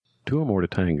Two or More to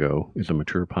Tango is a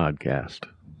mature podcast.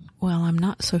 Well, I'm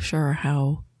not so sure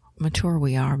how mature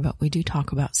we are, but we do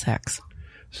talk about sex.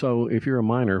 So if you're a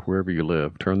minor wherever you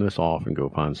live, turn this off and go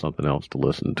find something else to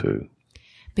listen to.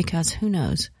 Because who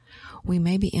knows, we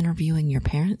may be interviewing your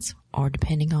parents, or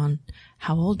depending on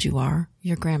how old you are,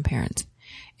 your grandparents.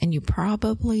 And you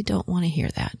probably don't want to hear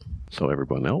that. So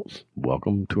everyone else,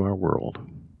 welcome to our world.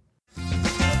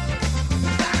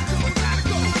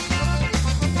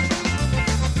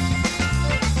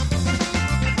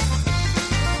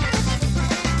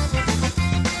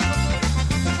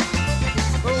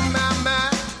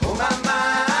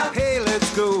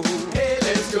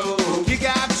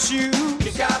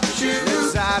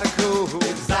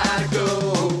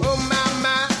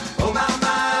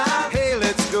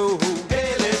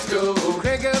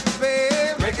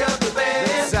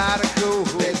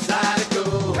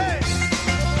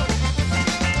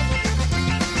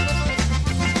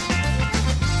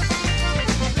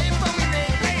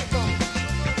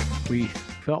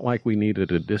 Felt like we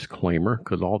needed a disclaimer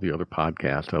because all the other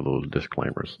podcasts have those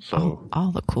disclaimers. So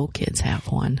all the cool kids have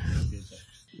one.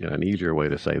 Yeah, an easier way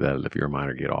to say that is if you're a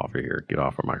minor, get off of here, get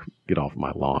off of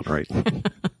my lawn, right?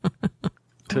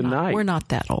 Tonight, we're not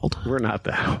that old. We're not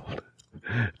that old.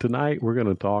 Tonight, we're going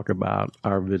to talk about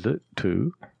our visit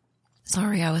to.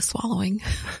 Sorry, I was swallowing.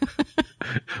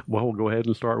 Well, we'll go ahead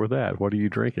and start with that. What are you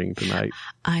drinking tonight?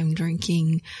 I'm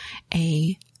drinking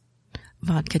a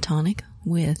vodka tonic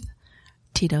with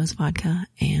Tito's vodka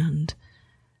and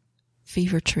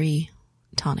Fever Tree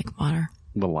tonic water.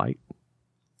 The light?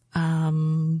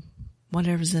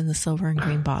 Whatever's in the silver and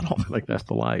green bottle. I think that's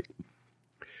the light.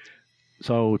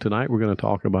 So tonight we're going to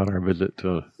talk about our visit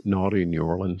to Naughty New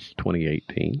Orleans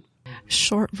 2018.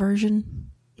 Short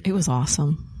version, it was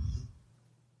awesome.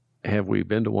 Have we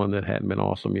been to one that hadn't been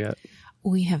awesome yet?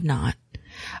 We have not.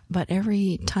 But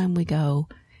every time we go,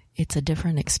 it's a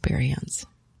different experience.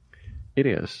 It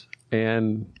is.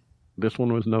 And this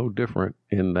one was no different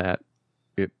in that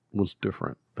it was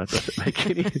different. That doesn't make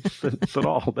any sense at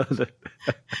all, does it?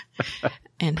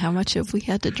 And how much have we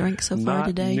had to drink so far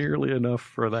today? Not nearly enough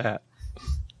for that.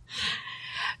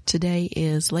 Today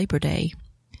is Labor Day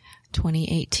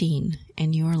 2018,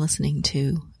 and you are listening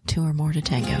to Two or More to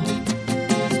Tango.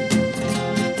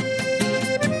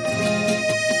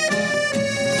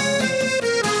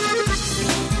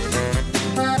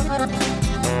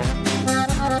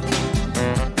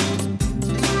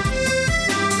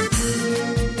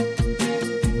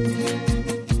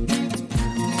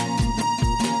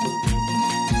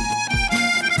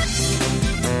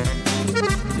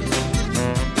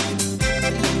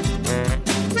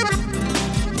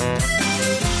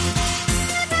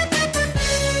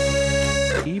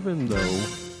 Even though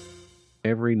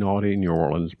every Naughty New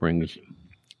Orleans brings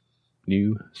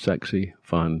new, sexy,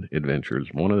 fun adventures,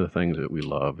 one of the things that we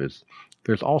love is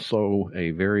there's also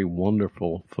a very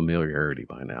wonderful familiarity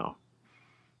by now.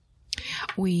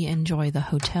 We enjoy the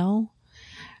hotel.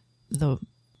 The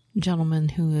gentleman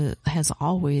who has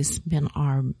always been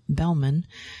our bellman,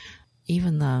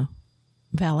 even the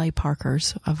valet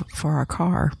parkers for our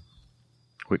car.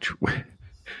 Which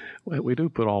we do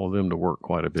put all of them to work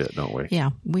quite a bit, don't we? Yeah,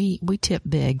 we tip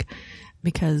big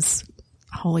because,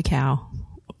 holy cow,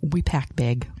 we pack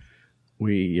big.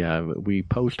 We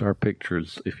post our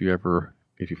pictures. If you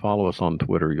follow us on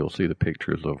Twitter, you'll see the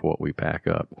pictures of what we pack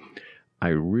up. I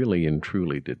really and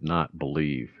truly did not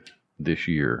believe this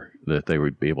year that they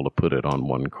would be able to put it on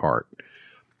one cart.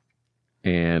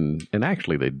 And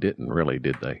actually they didn't really,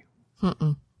 did they?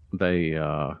 Mm-mm.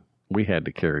 We had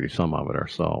to carry some of it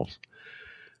ourselves.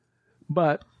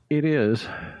 But it is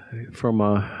as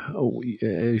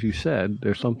you said,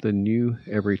 there's something new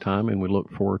every time, and we look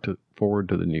forward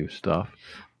to the new stuff.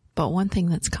 But one thing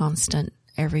that's constant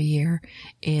every year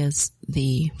is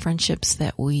the friendships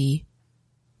that we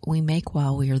make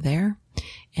while we are there,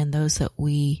 and those that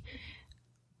we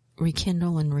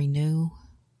rekindle and renew.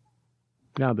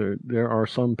 Now, there are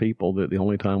some people that the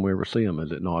only time we ever see them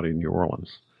is at Naughty New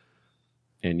Orleans,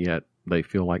 and yet they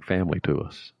feel like family to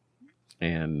us.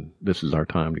 And this is our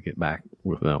time to get back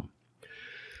with them.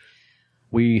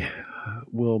 We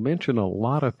will mention a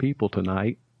lot of people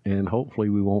tonight, and hopefully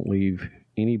we won't leave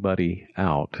anybody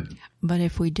out. But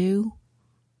if we do,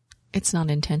 it's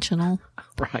not intentional.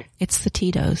 Right. It's the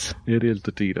Tito's. It is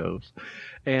the Tito's.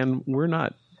 And we're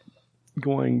not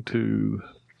going to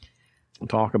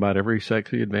talk about every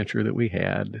sexy adventure that we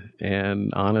had.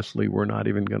 And honestly, we're not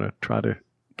even going to try to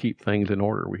keep things in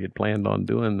order. We had planned on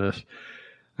doing this,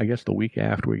 I guess, the week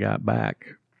after we got back.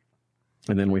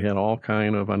 And then we had all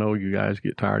kind of, I know you guys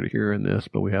get tired of hearing this,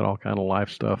 but we had all kind of life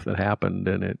stuff that happened,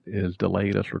 and it has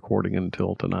delayed us recording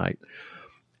until tonight.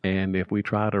 And if we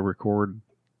try to record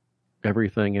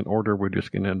everything in order, we're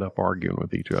just going to end up arguing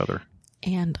with each other.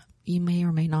 And you may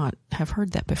or may not have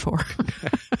heard that before.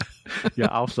 Yeah,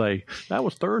 I'll say, that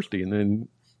was Thursday. And then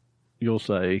you'll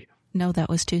say, no, that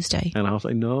was Tuesday. and I'll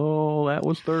say, no, that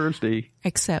was Thursday.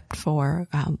 Except for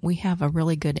we have a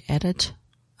really good edit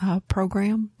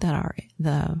program that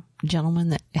the gentleman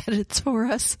that edits for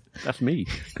us. That's me.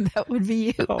 That would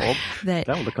be you. Oh, that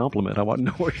was a compliment. I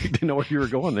didn't know where you were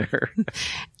going there.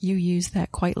 You use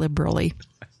that quite liberally.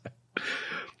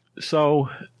 So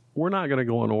we're not going to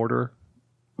go in order.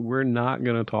 We're not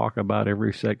going to talk about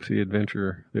every sexy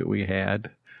adventure that we had,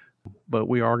 but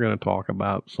we are going to talk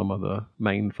about some of the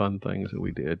main fun things that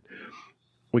we did.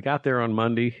 We got there on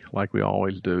Monday, like we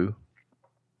always do.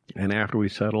 And after we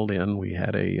settled in, we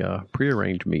had a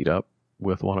prearranged meetup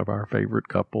with one of our favorite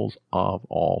couples of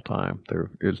all time.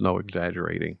 There is no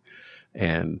exaggerating.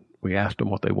 And we asked them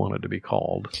what they wanted to be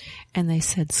called. And they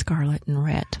said Scarlett and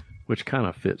Rhett. Which kind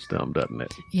of fits them, doesn't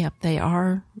it? Yep, they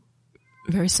are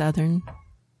very Southern.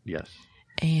 Yes.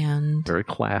 And very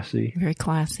classy. Very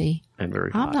classy. And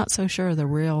very hot. I'm not so sure the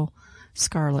real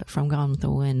Scarlett from Gone with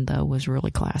the Wind, though, was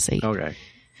really classy. Okay.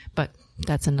 But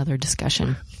that's another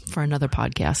discussion for another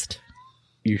podcast.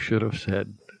 You should have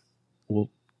said,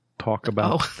 we'll talk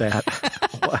about that.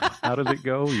 How does it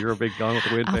go? You're a big Gone with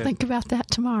the Wind fan. I'll think about that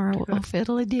tomorrow. Oh,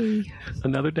 fiddly-dee.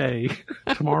 Another day.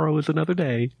 Tomorrow is another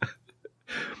day.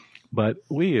 But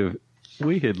we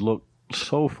had looked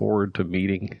so forward to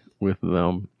meeting with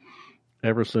them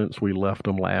ever since we left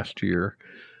them last year.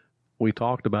 We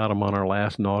talked about them on our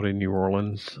last Naught in New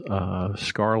Orleans.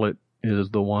 Scarlett is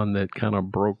the one that kind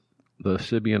of broke the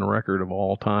Sybian record of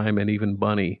all time, and even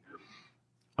Bunny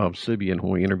of Sybian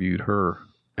when we interviewed her.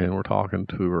 And we're talking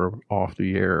to her off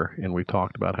the air, and we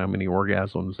talked about how many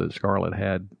orgasms that Scarlett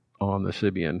had on the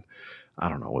Sybian. I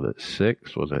don't know, was it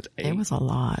 6? Was it 8? It was a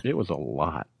lot. It was a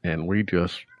lot, and we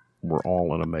just were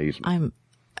all in amazement.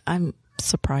 I'm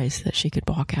surprised that she could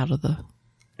walk out of the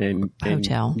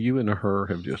hotel. And you and her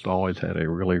have just always had a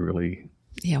really, really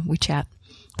we chat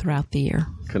throughout the year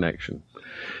connection.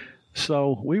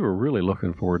 So we were really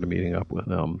looking forward to meeting up with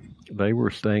them. They were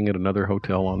staying at another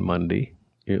hotel on Monday.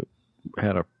 It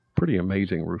had a pretty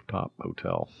amazing rooftop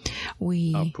hotel.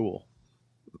 Pool.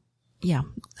 Yeah,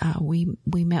 we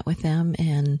met with them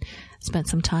and spent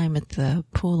some time at the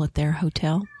pool at their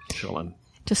hotel. Chilling.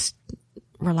 Just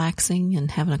relaxing and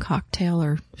having a cocktail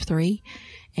or 3.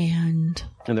 And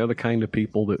they're the kind of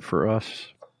people that for us,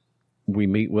 we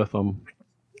meet with them.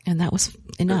 And that was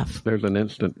enough. There's an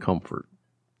instant comfort.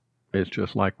 It's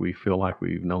just like we feel like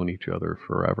we've known each other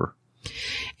forever.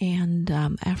 And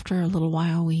after a little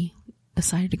while, we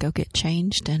decided to go get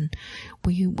changed, and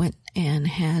we went and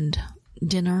had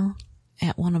dinner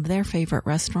at one of their favorite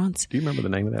restaurants. Do you remember the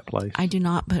name of that place? I do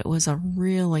not, but it was a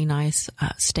really nice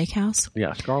steakhouse.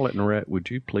 Yeah, Scarlett and Rhett, would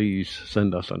you please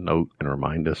send us a note and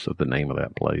remind us of the name of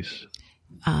that place?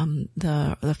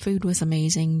 The food was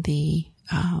amazing. The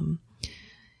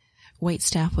wait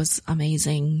staff was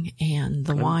amazing, and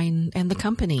the wine and the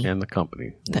company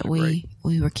that we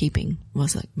were keeping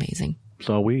was amazing.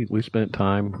 So we spent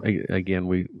time again.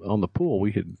 We on the pool.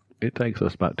 It takes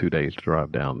us about 2 days to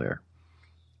drive down there.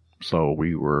 So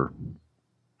we were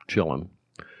chilling,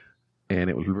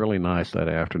 and it was really nice that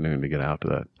afternoon to get out to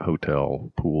that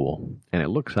hotel pool. And it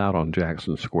looks out on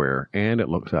Jackson Square, and it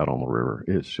looks out on the river.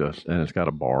 And it's got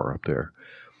a bar up there.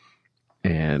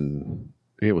 And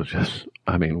it was just,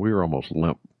 we were almost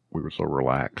limp. We were so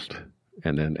relaxed.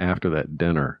 And then after that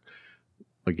dinner,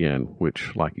 again,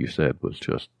 which, like you said, was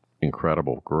just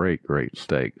incredible, great, great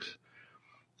steaks.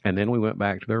 And then we went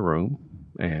back to their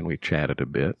room, and we chatted a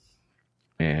bit.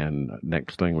 And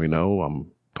next thing we know,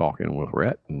 I'm talking with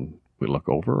Rhett, and we look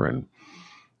over, and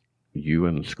you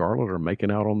and Scarlett are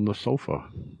making out on the sofa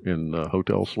in the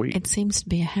hotel suite. It seems to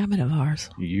be a habit of ours.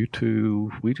 You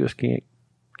two, we just can't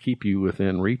keep you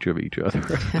within reach of each other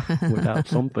without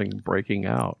something breaking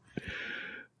out.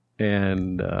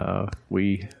 And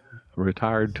we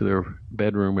retired to their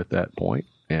bedroom at that point,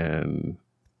 and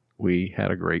we had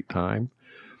a great time.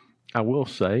 I will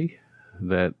say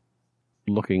that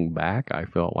looking back, I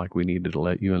felt like we needed to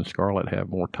let you and Scarlett have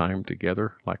more time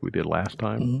together like we did last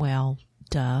time. Well,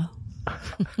 duh.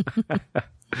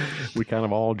 We kind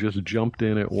of all just jumped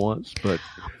in at once, but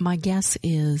my guess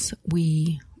is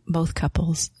both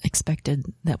couples expected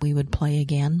that we would play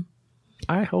again.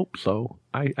 I hope so.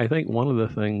 I think one of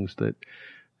the things that,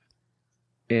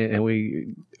 and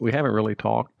we haven't really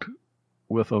talked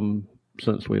with them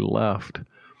since we left,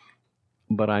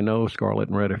 but I know, Scarlett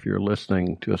and Rhett, if you're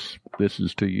listening, this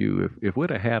is to you. If we'd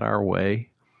have had our way,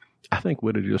 I think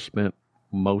we'd have just spent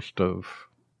most of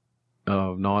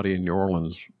of Naughty in New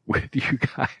Orleans with you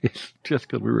guys, just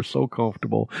because we were so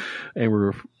comfortable,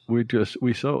 and we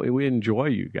enjoy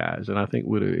you guys. And I think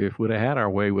if we'd have had our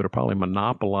way, we'd have probably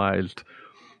monopolized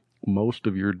most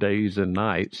of your days and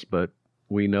nights. But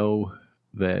we know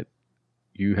that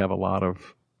you have a lot of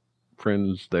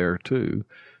friends there too,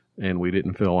 and we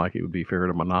didn't feel like it would be fair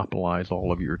to monopolize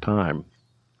all of your time.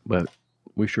 But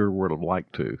we sure would have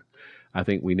liked to. I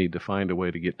think we need to find a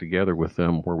way to get together with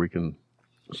them where we can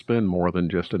spend more than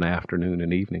just an afternoon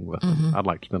and evening with them. Mm-hmm. I'd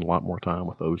like to spend a lot more time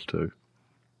with those two.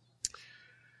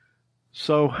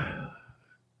 So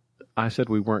I said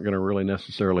we weren't going to really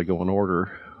necessarily go in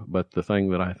order, but the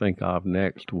thing that I think of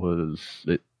next was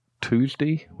that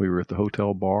Tuesday we were at the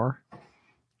hotel bar,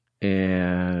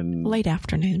 and late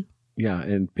afternoon. Yeah,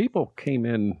 and people came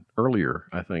in earlier,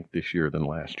 I think, this year than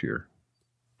last year.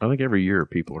 I think every year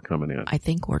people are coming in. I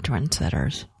think we're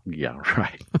trendsetters. Yeah,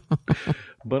 right.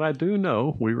 But I do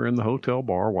know we were in the hotel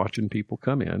bar watching people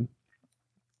come in.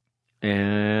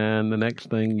 And the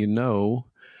next thing you know,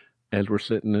 as we're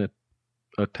sitting at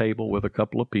a table with a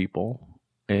couple of people,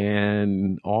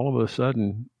 and all of a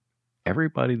sudden,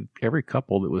 every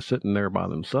couple that was sitting there by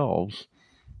themselves,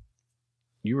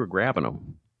 you were grabbing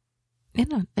them.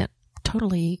 In a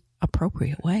totally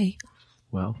appropriate way.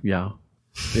 Well, yeah.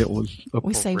 It was appropriate.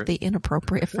 We saved the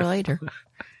inappropriate for later.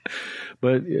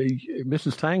 But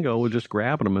Mrs. Tango was just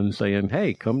grabbing them and saying,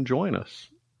 hey, come join us.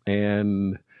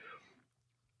 And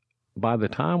by the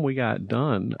time we got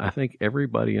done, I think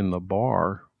everybody in the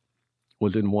bar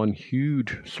was in one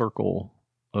huge circle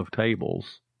of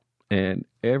tables, and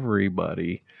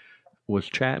everybody was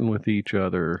chatting with each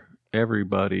other.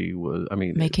 Everybody was,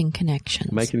 making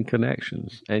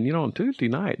connections. And, on Tuesday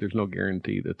night, there's no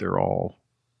guarantee that they're all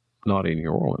not in New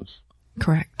Orleans.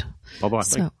 Correct. Although I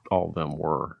think all of them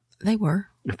were. They were.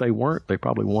 If they weren't, they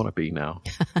probably want to be now.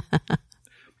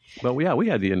 But yeah, we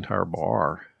had the entire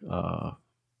bar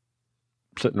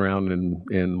sitting around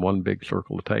in one big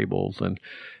circle of tables. And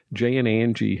Jay and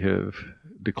Angie have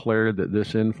declared that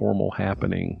this informal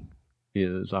happening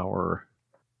is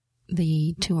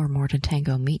the 2 or More to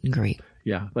Tango meet and greet.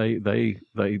 Yeah, they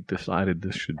decided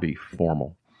this should be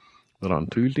formal. But on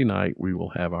Tuesday night, we will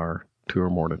have our 2 or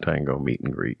More to Tango meet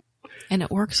and greet. And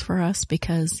it works for us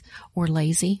because we're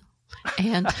lazy,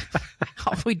 and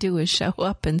all we do is show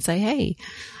up and say, hey,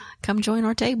 come join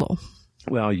our table.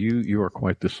 Well, you are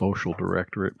quite the social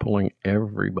director at pulling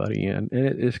everybody in.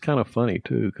 And it's kind of funny,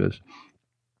 too, because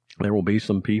there will be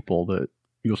some people that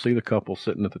you'll see the couple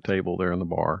sitting at the table there in the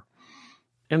bar,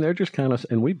 and they're just kind of,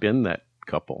 and we've been that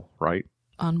couple, right?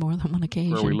 On more than one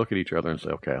occasion. Where we look at each other and say,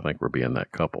 okay, I think we're being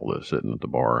that couple that's sitting at the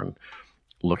bar and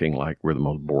looking like we're the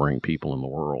most boring people in the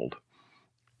world.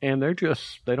 And they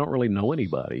don't really know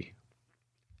anybody.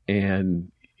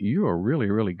 And you are really,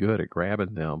 really good at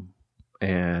grabbing them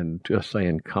and just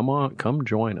saying, come on, come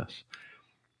join us.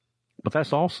 But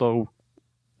that's also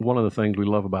one of the things we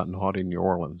love about Naughty New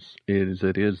Orleans is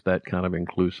it is that kind of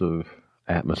inclusive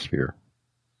atmosphere.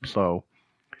 So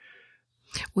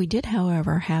we did,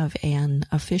 however, have an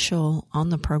official on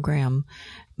the program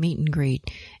meet and greet.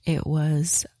 It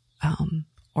was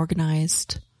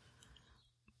organized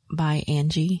by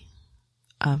Angie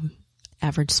of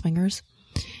Average Swingers,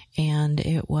 and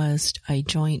it was a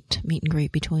joint meet and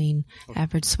greet between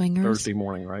Average Swingers. Thursday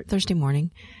morning, right? Thursday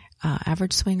morning.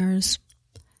 Average Swingers,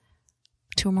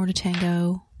 2 or More to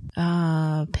Tango,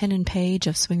 Pen and Page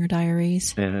of Swinger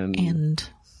Diaries, and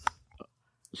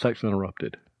Sex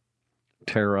Interrupted,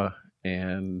 Tara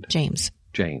and James.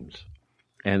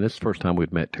 And this is the first time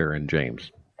we'd met Tara and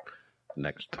James.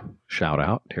 Next shout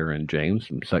out, Tara and James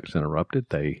from Sex Interrupted.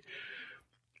 They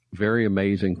very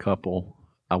amazing couple.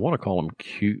 I want to call them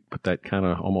cute, but that kind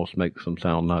of almost makes them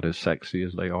sound not as sexy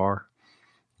as they are.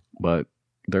 But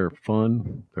they're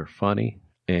fun, they're funny,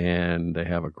 and they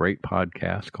have a great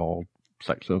podcast called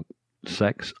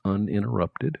Sex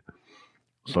Uninterrupted.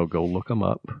 So go look them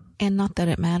up. And not that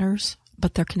it matters,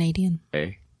 but they're Canadian.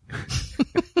 Hey.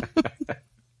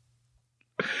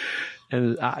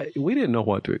 And we didn't know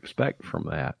what to expect from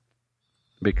that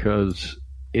because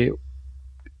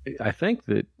I think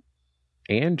that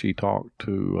Angie talked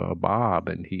to Bob,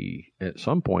 and he at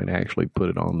some point actually put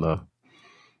it on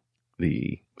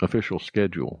the official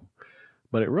schedule.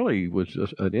 But it really was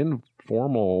just an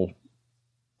informal,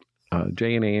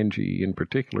 Jay and Angie in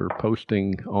particular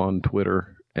posting on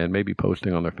Twitter and maybe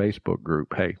posting on their Facebook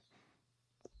group, hey,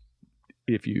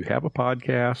 if you have a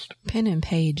podcast. Pen and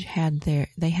Page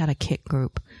they had a Kit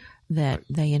group that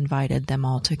they invited them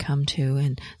all to come to.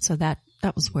 And so that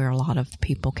was where a lot of the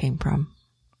people came from.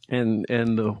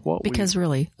 Because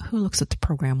really, who looks at the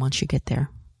program once you get there?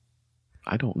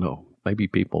 I don't know. maybe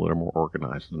people that are more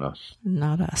organized than us.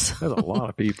 Not us. There's a lot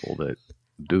of people that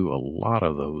do a lot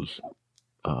of those,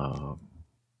 what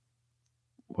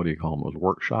do you call them, those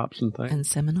workshops and things? And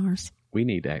seminars. We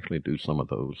need to actually do some of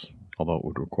those, although it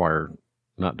would require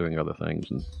not doing other things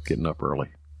and getting up early.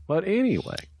 But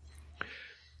anyway,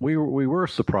 we were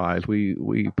surprised.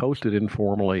 We posted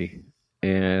informally,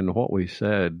 and what we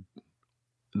said,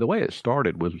 the way it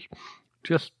started was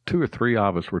just 2 or 3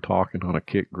 of us were talking on a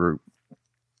Kik group.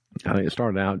 I think it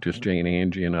started out just Jay and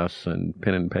Angie and us and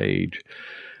Penn and Page.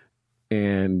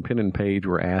 And Penn and Page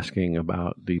were asking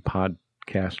about the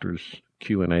podcasters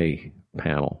Q&A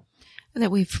panel that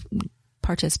we've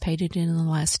participated in the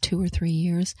last 2 or 3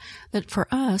 years, that for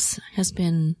us has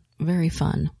been very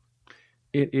fun.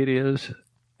 It is.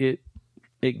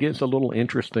 It gets a little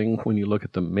interesting when you look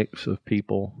at the mix of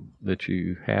people that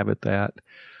you have at that.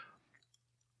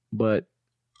 But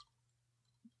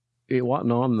it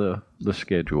wasn't on the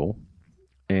schedule.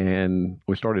 And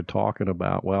we started talking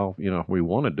about, well, if we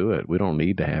want to do it, we don't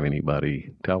need to have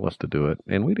anybody tell us to do it.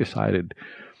 And we decided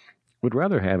we'd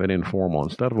rather have it informal.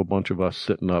 Instead of a bunch of us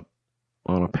sitting up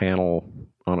on a panel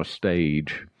on a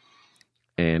stage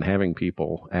and having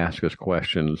people ask us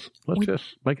questions, let's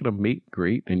just make it a meet and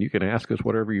greet, and you can ask us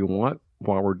whatever you want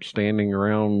while we're standing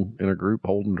around in a group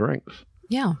holding drinks.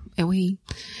 Yeah,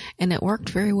 and it worked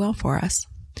very well for us.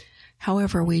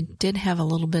 However, we did have a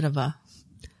little bit of a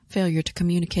failure to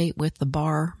communicate with the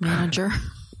bar manager,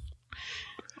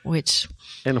 which...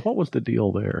 And what was the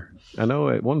deal there? I know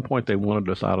at one point they wanted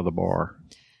us out of the bar.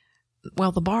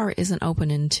 Well, the bar isn't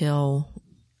open until...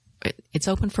 It's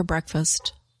open for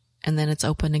breakfast, and then it's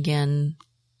open again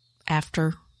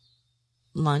after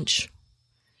lunch.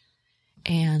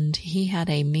 And he had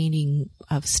a meeting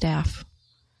of staff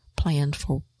planned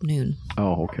for noon.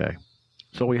 Oh, okay.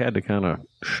 So we had to kind of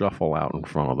shuffle out in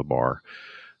front of the bar.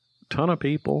 Ton of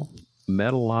people,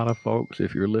 met a lot of folks.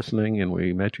 If you're listening and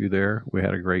we met you there, we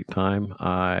had a great time.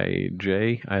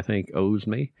 Jay, I think, owes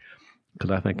me,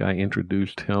 because I think I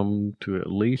introduced him to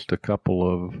at least a couple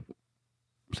of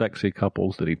sexy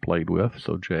couples that he played with.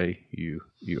 So Jay, you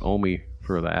owe me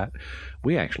for that.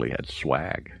 We actually had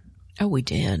swag. Oh, we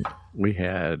did. We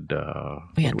had,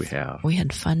 what did we have? We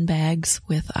had fun bags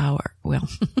with our, well,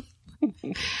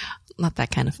 not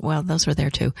that kind of, well, those were there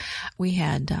too. We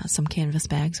had some canvas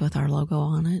bags with our logo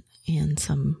on it and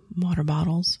some water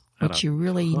bottles, which you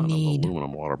really need.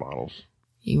 Aluminum water bottles.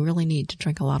 You really need to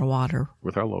drink a lot of water.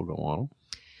 With our logo on them.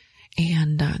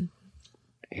 And a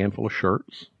handful of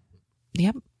shirts.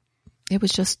 Yep. It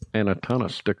was just... And a ton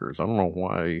of stickers. I don't know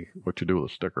what you do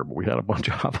with a sticker, but we had a bunch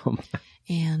of them.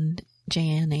 And Jay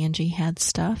and Angie had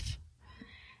stuff.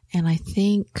 And I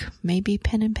think maybe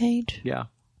Penn and Page. Yeah.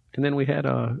 And then we had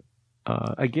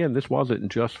again, this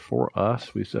wasn't just for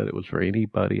us. We said it was for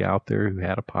anybody out there who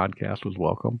had a podcast was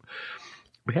welcome.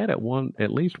 We had at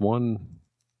least one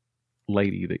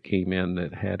lady that came in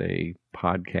that had a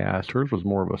podcast. Hers was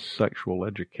more of a sexual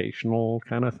educational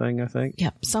kind of thing, I think.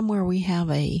 Yep. Somewhere we have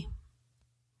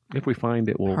if we find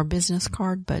it, our business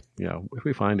card, but if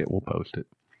we find it, we'll post it.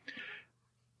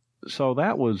 So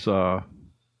that was a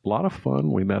lot of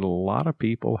fun. We met a lot of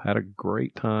people, had a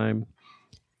great time.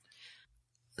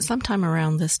 Sometime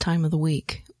around this time of the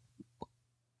week,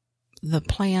 the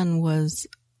plan was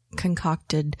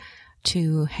concocted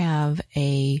to have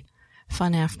a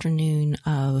fun afternoon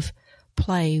of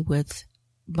play with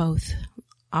both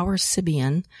our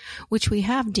Sybian, which we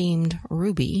have deemed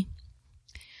Ruby.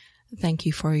 Thank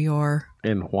you for your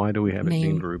And why do we have name. It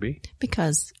deemed Ruby?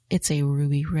 Because it's a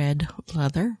ruby red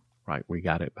leather. Right. We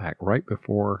got it back right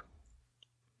before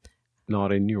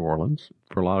Not in New Orleans.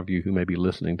 For a lot of you who may be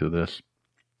listening to this,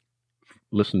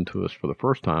 listen to us for the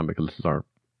first time because this is our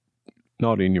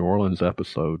Not in New Orleans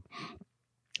episode.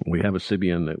 We have a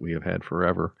Sybian that we have had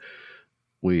forever.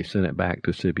 We sent it back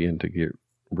to Sybian to get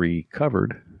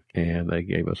recovered, and they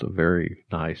gave us a very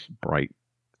nice, bright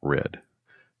red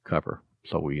cover.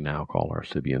 So we now call our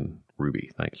Sybian Ruby,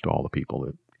 thanks to all the people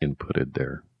that inputted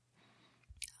their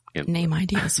name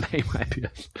ideas. Name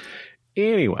ideas.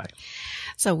 Anyway.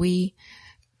 So we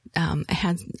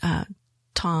had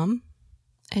Tom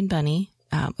and Bunny,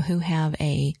 who have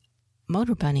a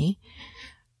motor bunny,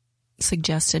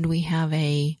 suggested we have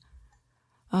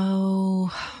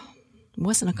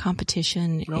wasn't a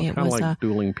competition. Well, it was like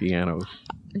dueling pianos.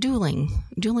 Dueling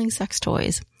sex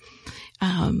toys.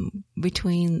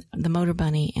 Between the Motor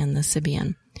Bunny and the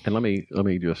Sybian. And let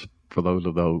me just, for those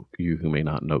of you who may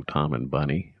not know Tom and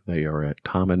Bunny, they are at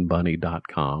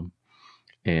tomandbunny.com.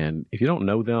 And if you don't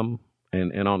know them,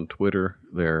 and on Twitter,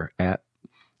 they're at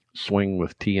Swing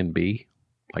with T and B,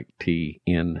 like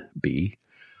TNB.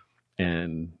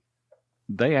 And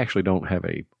they actually don't have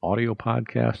a audio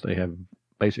podcast. They have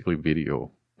basically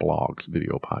video blogs,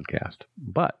 video podcast.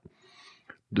 But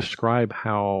describe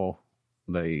how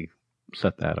they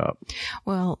set that up.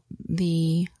 Well,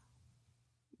 the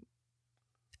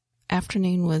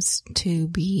afternoon was to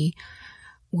be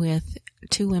with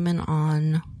two women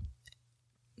on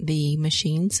the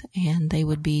machines, and they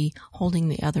would be holding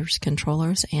the other's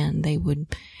controllers, and they would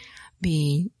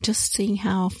be just seeing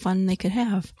how fun they could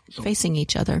have facing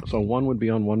each other. So one would be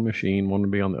on one machine, one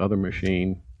would be on the other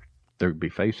machine. They would be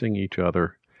facing each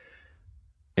other,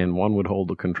 and one would hold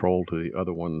the control to the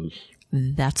other one's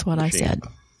That's what machine. I said.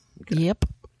 Okay. Yep.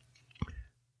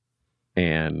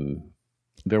 And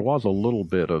there was a little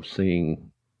bit of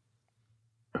seeing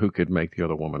who could make the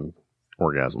other woman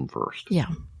orgasm first. Yeah.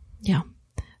 Yeah.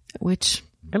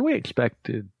 And we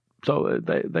expected, so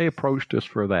they approached us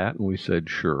for that, and we said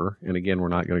sure. And again, we're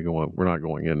not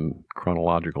going in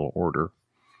chronological order.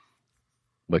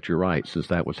 But you're right, since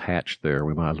that was hatched there,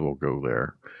 we might as well go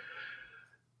there.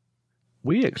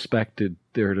 We expected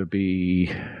there to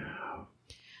be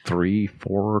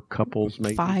 3-4 couples,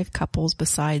 maybe 5 couples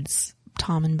besides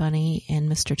Tom and Bunny and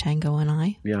Mr. Tango and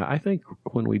I. Yeah, I think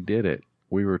when we did it,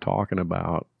 we were talking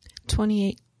about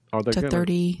 28 to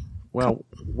 30. Well,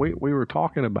 we were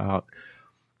talking about,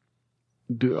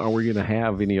 are we going to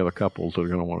have any other couples that are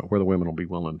going to where the women will be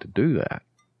willing to do that?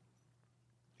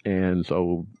 And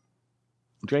so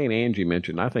Jay and Angie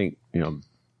mentioned, I think,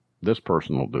 this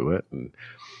person will do it.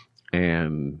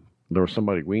 And there was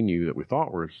somebody we knew that we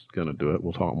thought was going to do it.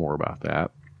 We'll talk more about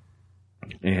that.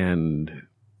 And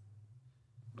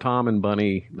Tom and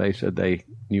Bunny, they said they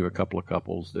knew a couple of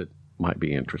couples that might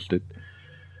be interested.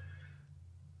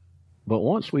 But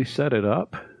once we set it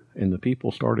up and the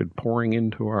people started pouring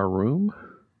into our room,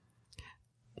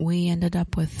 we ended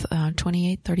up with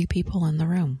 28, 30 people in the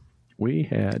room. We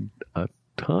had a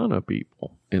ton of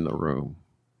people in the room.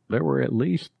 There were at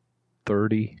least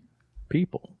 30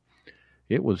 people.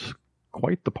 It was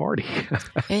quite the party.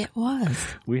 It was.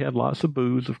 We had lots of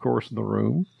booze, of course, in the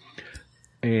room.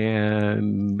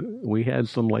 And we had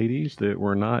some ladies that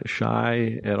were not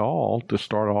shy at all to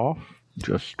start off,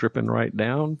 just stripping right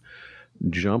down,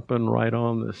 jumping right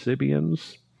on the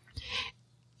Sybians.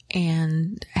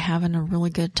 And having a really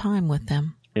good time with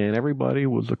them. And everybody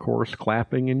was, of course,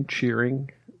 clapping and cheering.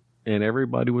 And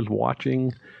everybody was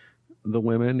watching the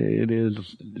women. It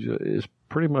is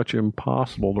pretty much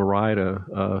impossible to ride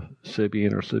a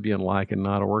Sybian or Sybian-like and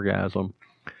not orgasm.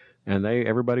 And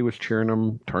everybody was cheering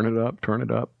them, turn it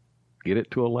up, get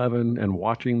it to 11, and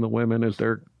watching the women as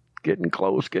they're getting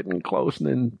close.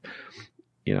 And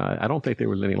then, I don't think there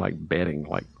was any betting,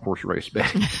 like horse race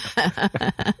betting.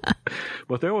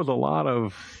 But there was a lot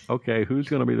of, okay, who's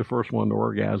going to be the first one to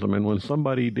orgasm? And when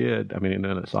somebody did, and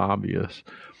then it's obvious,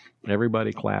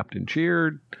 everybody clapped and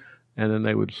cheered, and then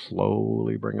they would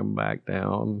slowly bring them back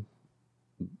down.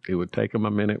 It would take them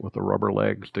a minute with the rubber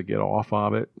legs to get off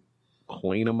of it,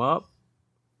 clean them up,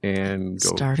 and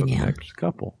go to the next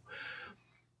couple.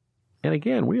 And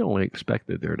again, we only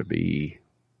expected there to be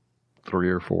 3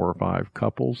 or 4 or 5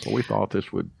 couples, so we thought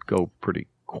this would go pretty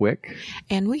quick.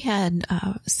 And we had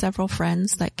several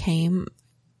friends that came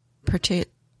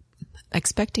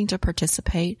expecting to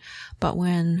participate, but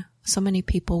when so many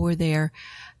people were there,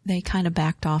 they kind of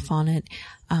backed off on it,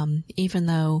 even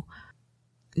though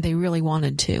they really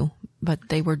wanted to. But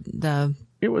they were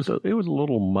It was a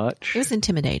little much. It was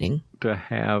intimidating to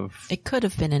have. It could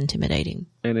have been intimidating.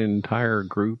 An entire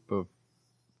group of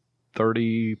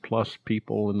 30 plus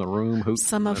people in the room,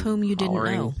 some of whom you didn't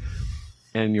know.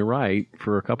 And you're right,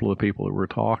 for a couple of the people that we're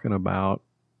talking about,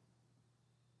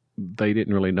 they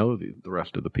didn't really know the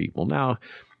rest of the people. Now,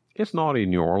 it's naughty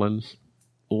New Orleans.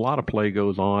 A lot of play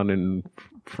goes on in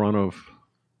front of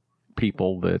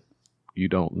people that you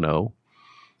don't know.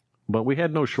 But we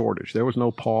had no shortage. There was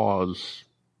no pause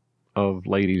of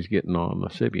ladies getting on the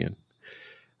Sybian.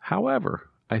 However,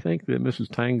 I think that Mrs.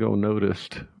 Tango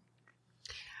noticed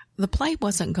the play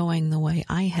wasn't going the way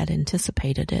I had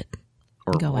anticipated it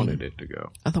wanted it to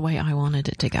go. The way I wanted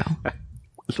it to go.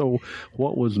 So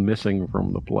what was missing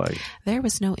from the play? There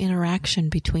was no interaction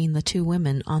between the two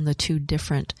women on the 2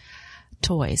 different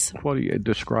toys. What do you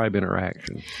describe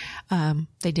interaction?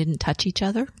 They didn't touch each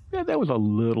other. Yeah, there was a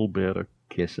little bit of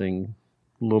kissing,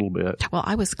 a little bit. Well,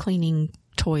 I was cleaning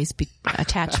toys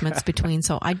attachments between,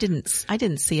 so I didn't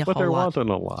see a whole lot. But there wasn't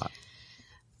a lot.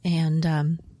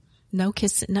 And no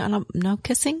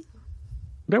kissing.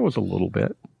 There was a little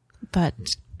bit,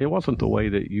 but it wasn't the way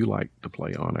that you liked to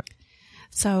play on it.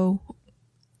 So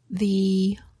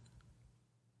the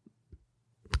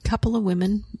couple of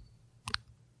women,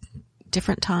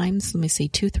 different times, let me see,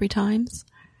 2-3 times,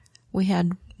 We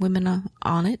had women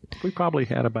on it. We probably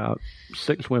had about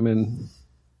 6 women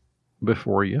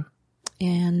before you.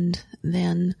 And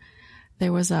then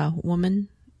there was a woman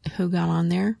who got on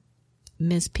there,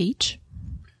 Ms. Peach.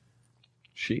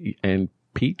 And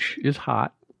Peach is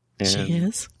hot. And She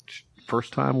is.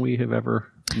 First time we have ever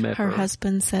met her. Her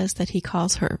husband says that he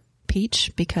calls her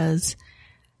Peach because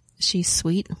she's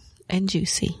sweet and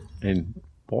juicy. And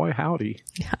boy, howdy.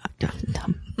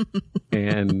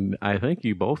 And I think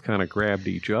you both kind of grabbed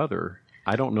each other.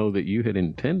 I don't know that you had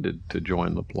intended to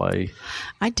join the play.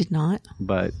 I did not.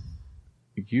 But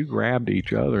you grabbed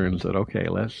each other and said, okay,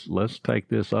 let's take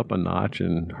this up a notch.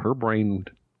 And her brain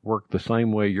worked the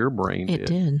same way your brain did. It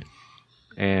did.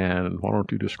 And why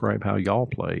don't you describe how y'all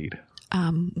played?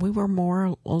 We were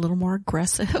a little more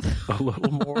aggressive. A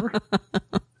little more?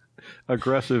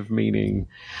 Aggressive meaning?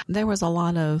 There was a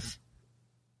lot of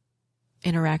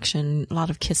interaction, a lot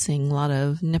of kissing, a lot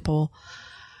of nipple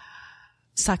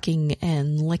sucking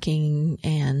and licking,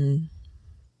 and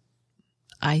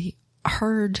I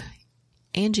heard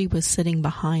Angie was sitting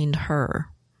behind her,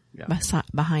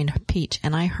 behind Peach,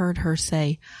 and I heard her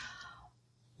say,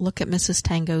 "Look at Mrs.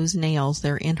 Tango's nails,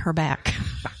 they're in her back."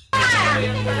 What's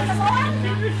happening now?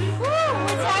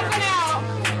 The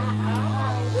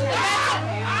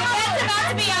bed's about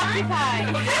to be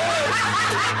occupied.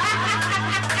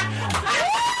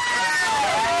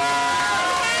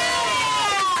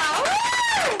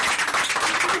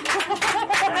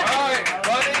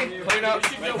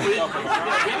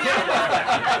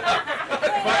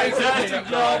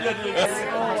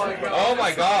 Oh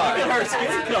my God! Her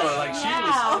skin color, like she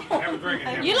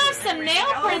was. You left some nail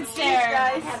prints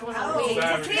there.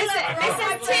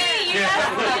 Mrs. T, you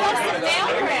left some nail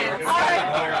prints.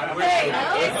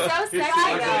 It's so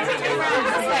sexy though.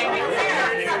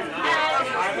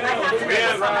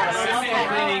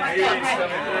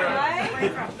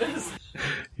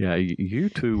 Yeah, you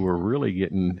two were really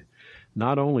getting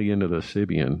not only into the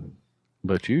Sybian,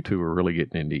 but you two were really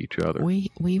getting into each other.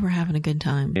 We were having a good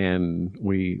time. And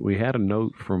we had a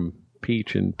note from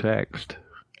Peach in text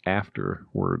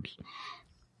afterwards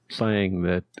saying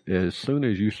that as soon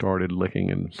as you started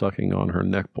licking and sucking on her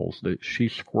nipples, that she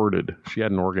squirted. She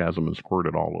had an orgasm and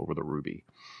squirted all over the Ruby.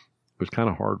 It was kind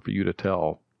of hard for you to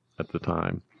tell at the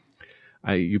time.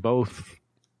 You both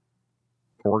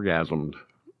orgasmed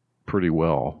pretty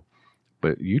well,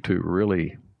 but you two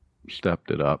really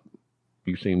stepped it up.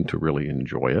 You seemed to really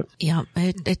enjoy it. Yeah,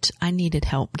 I needed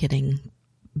help getting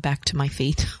back to my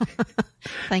feet.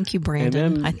 Thank you,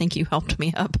 Brandon. Then, I think you helped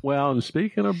me up. Well, and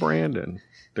speaking of Brandon,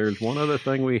 there's one other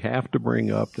thing we have to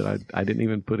bring up that I didn't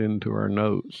even put into our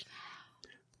notes.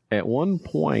 At one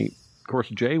point, of course,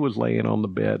 Jay was laying on the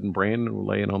bed and Brandon was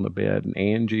laying on the bed and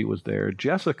Angie was there.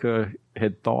 Jessica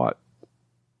had thought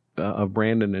of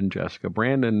Brandon and Jessica.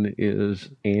 Brandon is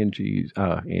Jay's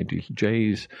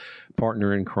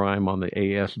partner in crime on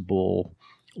the AS Bull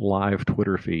live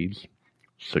Twitter feeds.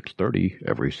 6:30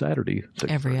 every Saturday.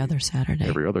 Every other Saturday.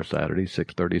 Every other Saturday,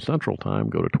 6:30 Central Time.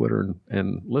 Go to Twitter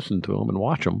and listen to them and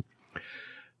watch them.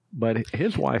 But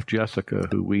his wife, Jessica,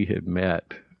 who we had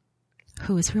met.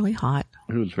 Who is really hot.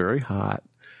 Who was very hot.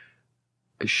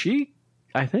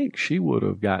 I think she would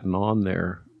have gotten on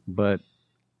there, but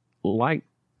like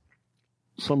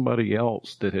somebody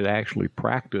else that had actually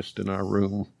practiced in our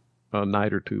room a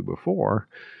night or two before,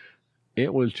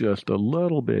 it was just a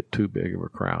little bit too big of a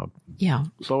crowd. Yeah.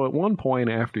 So at one point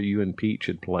after you and Peach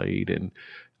had played and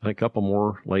a couple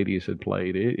more ladies had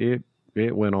played,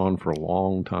 it went on for a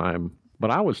long time.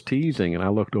 But I was teasing and I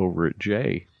looked over at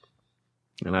Jay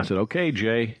and I said, "Okay,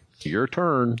 Jay, your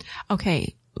turn."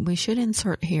 Okay. We should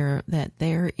insert here that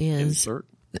there is...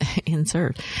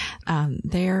 Insert.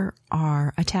 There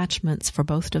are attachments for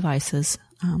both devices,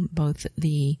 both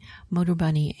the Motor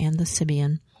Bunny and the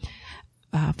Sybian,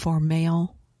 for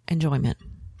male enjoyment.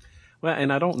 Well,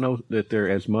 and I don't know that they're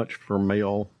as much for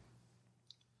male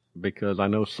because I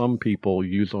know some people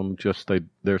use them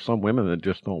there's some women that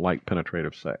just don't like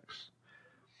penetrative sex.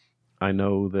 I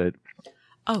know that.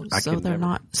 Oh, so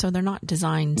they're not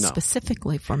designed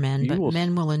specifically for men, but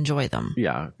men will enjoy them.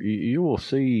 Yeah, you will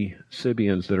see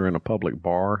Sybians that are in a public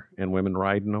bar and women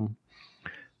riding them,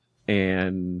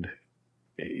 and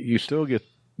you still get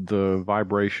the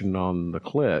vibration on the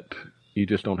clit. You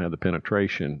just don't have the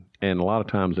penetration, and a lot of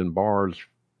times in bars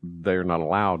they're not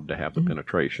allowed to have the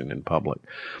penetration in public.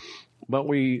 But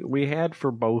we had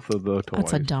for both of the toys.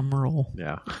 That's a dumb rule.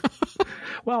 Yeah.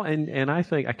 Well, and I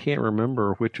think, I can't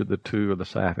remember which of the two of the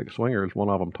Sapphic swingers, one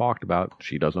of them talked about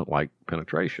she doesn't like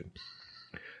penetration.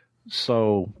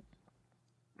 So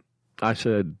I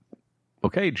said,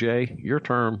 "Okay, Jay, your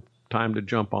turn. time to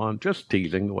jump on, just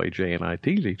teasing the way Jay and I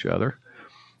tease each other.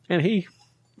 And he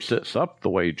sits up the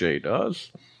way Jay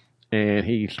does, and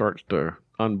he starts to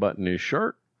unbutton his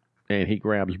shirt, and he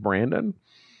grabs Brandon.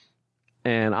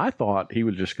 And I thought he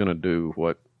was just going to do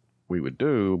what we would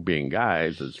do, being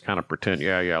guys, is kind of pretend,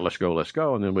 yeah, let's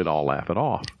go, and then we'd all laugh it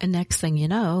off. And next thing you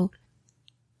know,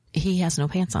 he has no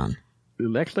pants on. The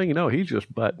next thing you know, he's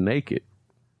just butt naked.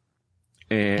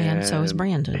 And so is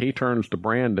Brandon. He turns to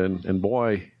Brandon, and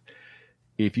boy,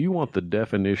 if you want the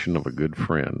definition of a good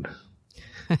friend,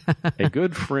 a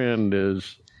good friend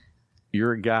is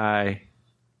you're a guy,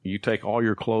 you take all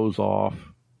your clothes off,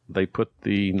 they put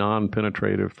the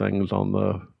non-penetrative things on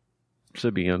the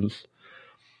Sybians,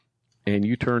 and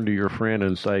you turn to your friend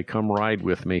and say, come ride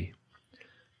with me.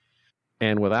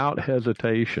 And without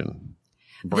hesitation,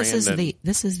 Brandon,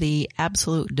 this is the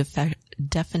absolute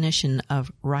definition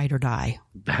of ride or die.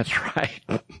 That's right.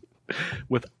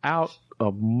 Without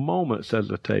a moment's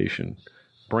hesitation,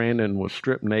 Brandon was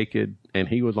stripped naked, and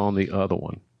he was on the other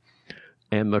one.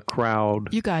 And the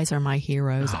crowd... You guys are my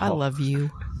heroes. I love you.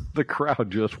 The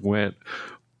crowd just went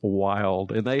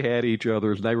wild, and they had each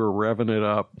other's. They were revving it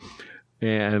up,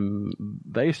 and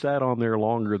they sat on there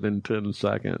longer than 10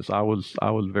 seconds. I was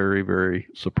very, very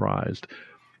surprised.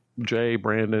 Jay,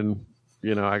 Brandon,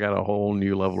 I got a whole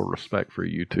new level of respect for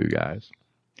you two guys.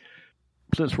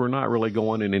 Since we're not really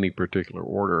going in any particular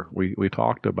order, we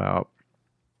talked about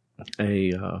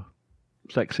a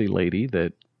sexy lady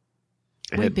that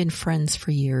we've been friends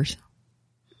for years.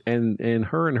 And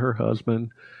her and her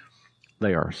husband,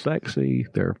 they are sexy,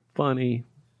 they're funny,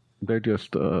 they're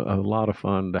just a lot of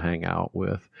fun to hang out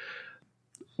with.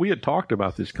 We had talked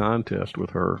about this contest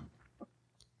with her.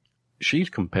 She's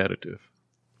competitive.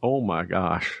 Oh my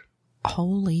gosh.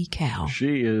 Holy cow.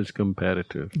 She is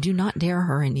competitive. Do not dare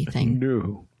her anything.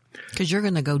 No. Because you're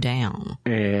going to go down.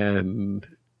 And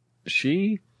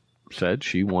she said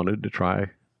she wanted to try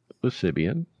the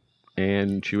Sybian,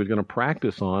 and she was going to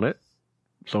practice on it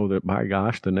so that, by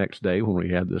gosh, the next day when we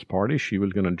had this party, she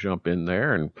was going to jump in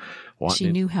there and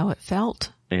she knew how it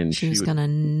felt. And she was going to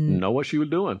know what she was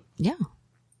doing. Yeah.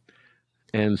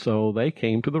 And so they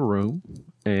came to the room,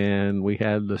 and we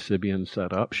had the Sybian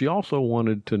set up. She also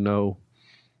wanted to know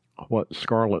what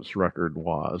Scarlett's record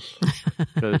was.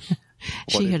 Because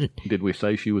did we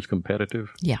say she was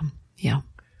competitive? Yeah, yeah.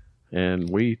 And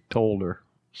we told her.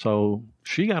 So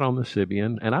she got on the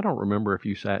Sybian, and I don't remember if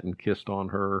you sat and kissed on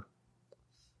her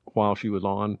while she was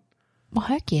on. Well,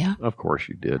 heck yeah. Of course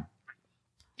you did.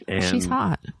 And she's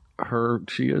hot.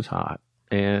 She is hot.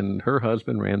 And her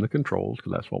husband ran the controls,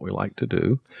 because that's what we like to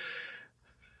do.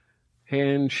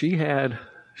 And she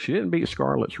didn't beat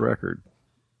Scarlett's record,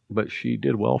 but she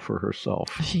did well for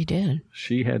herself. She did.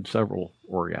 She had several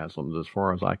orgasms, as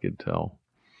far as I could tell.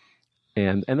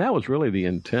 And that was really the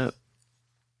intent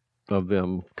of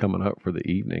them coming up for the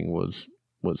evening was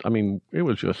I mean, it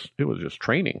was just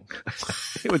training.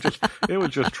 it was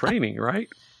just training, right?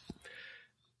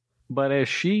 But as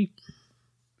she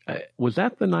was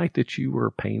that the night that you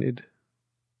were painted?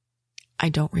 I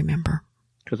don't remember.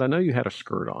 Because I know you had a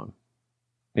skirt on,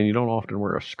 and you don't often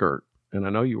wear a skirt. And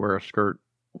I know you wear a skirt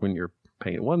when you're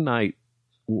painted. One night,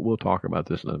 we'll talk about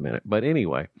this in a minute. But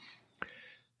anyway,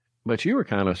 but you were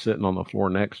kind of sitting on the floor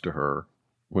next to her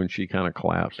when she kind of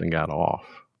collapsed and got off.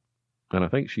 And I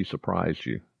think she surprised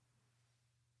you.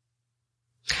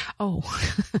 Oh,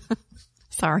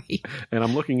 sorry. And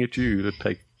I'm looking at you to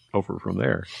take over from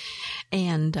there.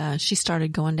 And she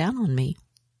started going down on me.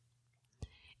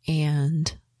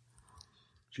 And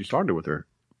she started with her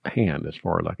hand, as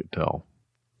far as I could tell.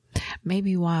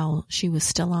 Maybe while she was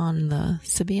still on the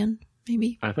Sybian,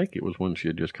 maybe? I think it was when she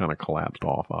had just kind of collapsed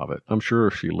off of it. I'm sure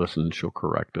if she listens, she'll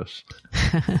correct us.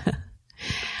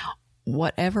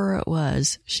 Whatever it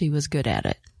was, she was good at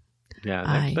it. Yeah,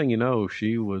 next thing you know,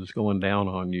 she was going down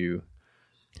on you,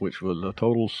 which was a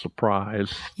total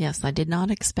surprise. Yes, I did not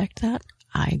expect that.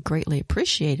 I greatly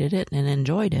appreciated it and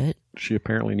enjoyed it. She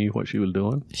apparently knew what she was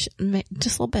doing. Just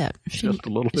a little bit. Just a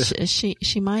little bit.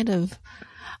 She might have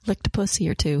licked a pussy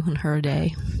or two in her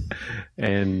day.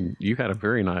 And you had a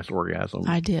very nice orgasm.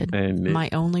 I did. And my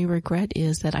only regret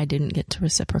is that I didn't get to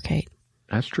reciprocate.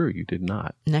 That's true. You did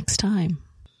not. Next time.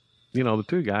 You know, the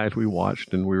two guys, we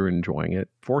watched and we were enjoying it.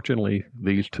 Fortunately,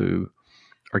 these two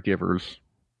are givers,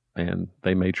 and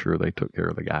they made sure they took care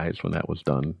of the guys when that was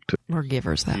done. We're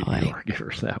givers that way. We're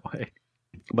givers that way.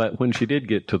 But when she did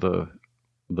get to the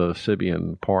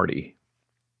Sybian party,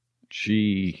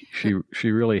 she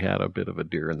really had a bit of a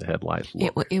deer in the headlights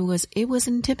look. It was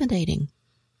intimidating.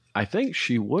 I think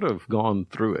she would have gone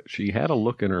through it. She had a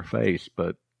look in her face,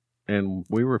 and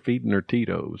we were feeding her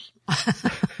Tito's.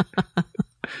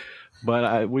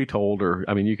 But we told her,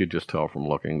 I mean, you could just tell from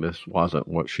looking, this wasn't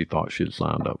what she thought she'd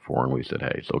signed up for. And we said,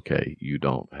 hey, it's okay. You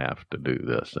don't have to do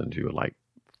this. And she was like,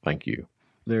 thank you.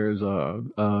 There's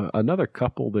another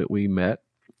couple that we met.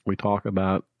 We talk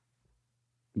about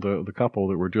the couple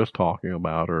that we're just talking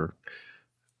about, or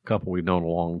a couple we've known a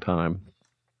long time.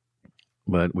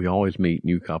 But we always meet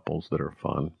new couples that are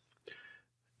fun.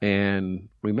 And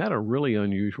we met a really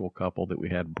unusual couple that we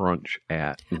had brunch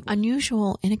at.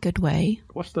 Unusual in a good way.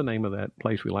 What's the name of that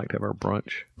place we like to have our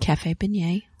brunch? Cafe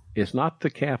Beignet. It's not the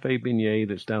Cafe Beignet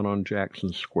that's down on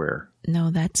Jackson Square.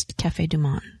 No, that's Cafe Du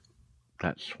Monde.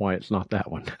 That's why it's not that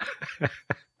one.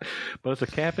 But it's a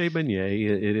Cafe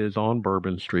Beignet. It is on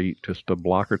Bourbon Street, just a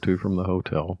block or two from the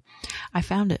hotel. I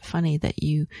found it funny that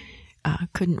you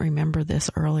couldn't remember this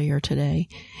earlier today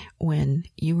when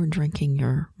you were drinking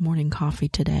your morning coffee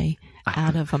today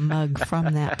out of a mug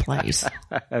from that place.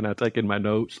 And I'm taking my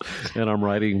notes and I'm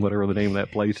writing whatever the name of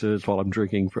that place is while I'm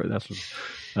drinking. That's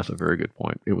a very good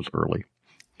point. It was early.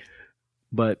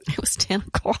 But it was 10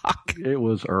 o'clock. It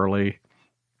was early.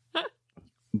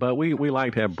 But we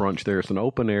like to have brunch there. It's an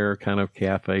open air kind of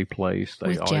cafe place.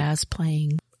 With jazz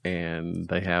playing. And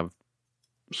they have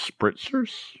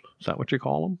spritzers. Is that what you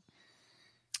call them?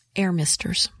 Air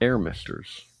misters. Air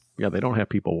misters. Yeah, they don't have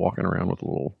people walking around with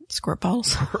little squirt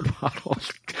bottles.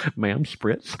 Ma'am,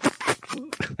 spritz.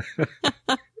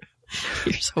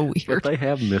 You're so weird. But they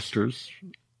have misters.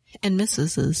 And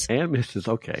Mrs.'s. And Mrs.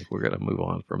 Okay, we're going to move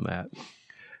on from that.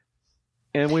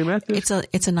 And we met this.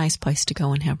 It's a nice place to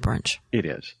go and have brunch. It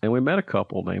is. And we met a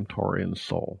couple named Tori and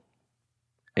Sol.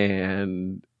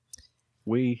 And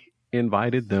we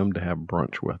invited them to have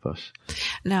brunch with us.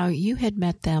 Now, you had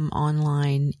met them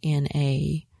online in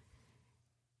a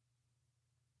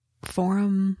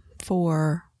forum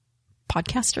for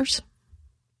podcasters?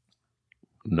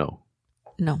 No.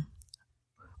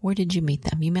 Where did you meet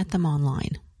them? You met them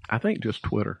online. I think just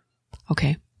Twitter.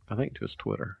 Okay. I think just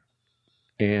Twitter.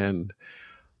 And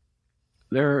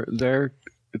they're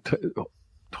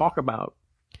talk about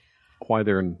why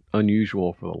they're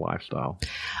unusual for the lifestyle.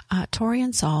 Tori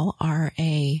and Sol are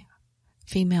a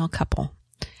female couple.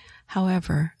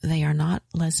 However, they are not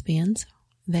lesbians.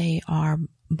 They are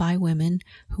bi women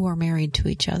who are married to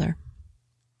each other.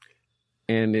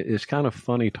 And it's kind of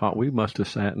funny talk. We must have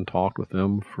sat and talked with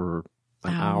them for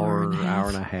an hour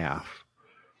and a half.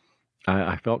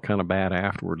 I felt kind of bad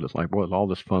afterwards. It's like, boy, it's all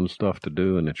this fun stuff to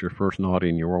do, and it's your first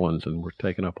Naughty New Orleans, and we're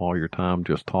taking up all your time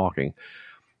just talking.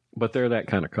 But they're that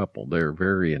kind of couple. They're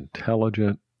very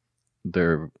intelligent.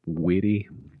 They're witty,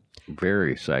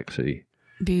 very sexy.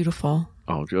 Beautiful.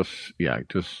 Oh, just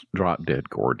drop dead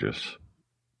gorgeous.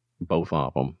 Both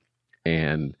of them.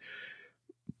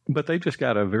 But they just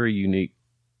got a very unique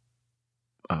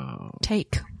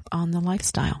take on the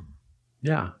lifestyle.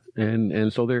 Yeah.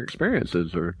 And so their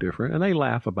experiences are different. And they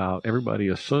laugh about, everybody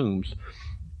assumes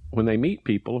when they meet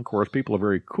people, of course, people are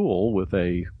very cool with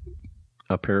a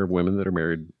pair of women that are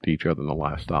married to each other in the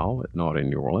lifestyle, not in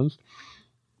New Orleans.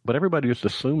 But everybody just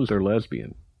assumes they're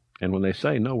lesbian. And when they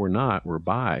say, no, we're not, we're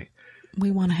bi.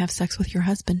 We want to have sex with your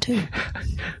husband, too.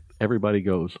 Everybody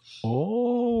goes,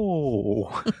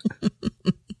 oh.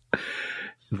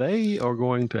 They are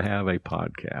going to have a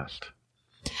podcast.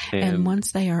 And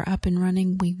once they are up and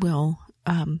running, we will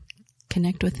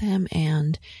connect with them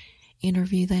and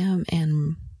interview them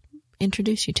and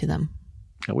introduce you to them.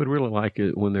 I would really like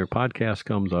it when their podcast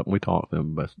comes up and we talk to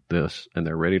them about this and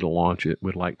they're ready to launch it.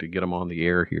 We'd like to get them on the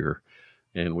air here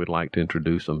and we'd like to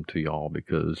introduce them to y'all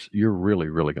because you're really,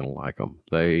 really going to like them.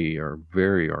 They are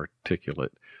very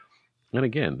articulate. And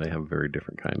again, they have a very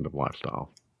different kind of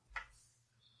lifestyle.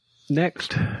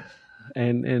 Next,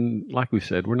 and like we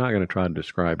said, we're not going to try to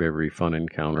describe every fun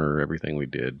encounter or everything we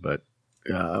did, but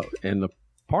and the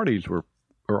parties were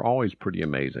always pretty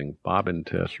amazing. Bob and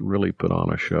Tess really put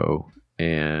on a show.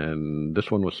 And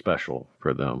this one was special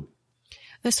for them.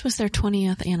 This was their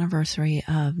 20th anniversary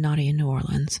of Naughty in New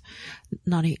Orleans.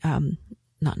 New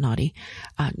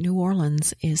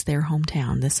Orleans is their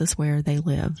hometown. This is where they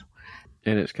live.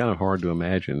 And it's kind of hard to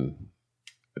imagine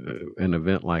an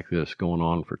event like this going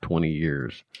on for 20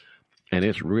 years. And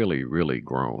it's really, really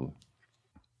grown.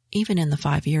 Even in the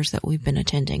 5 years that we've been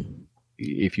attending.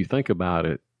 If you think about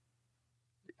it,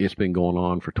 it's been going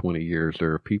on for 20 years.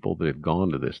 There are people that have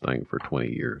gone to this thing for 20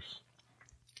 years.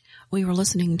 We were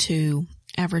listening to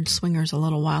Average Swingers a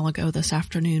little while ago this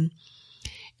afternoon,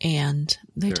 and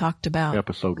they talked about...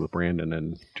 episode with Brandon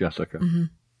and Jessica. Mm-hmm.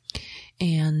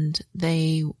 And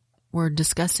they were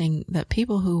discussing that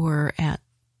people who were at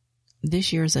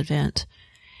this year's event,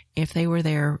 if they were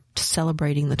there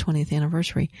celebrating the 20th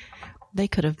anniversary, they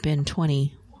could have been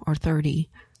 20 or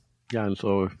 30 Yeah, and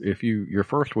so if your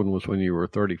first one was when you were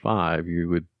 35, you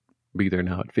would be there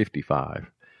now at 55.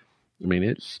 I mean,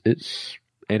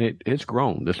 it's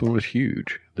grown. This one was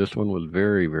huge. This one was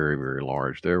very, very, very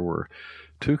large. There were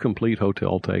 2 complete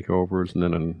hotel takeovers and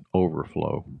then an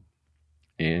overflow.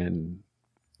 And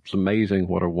it's amazing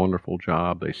what a wonderful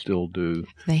job they still do.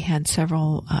 They had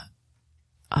several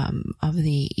of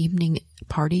the evening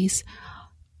parties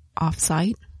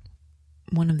off-site.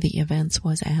 One of the events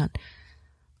was at,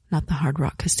 not the Hard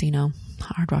Rock Casino,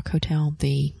 Hard Rock Hotel,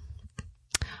 the...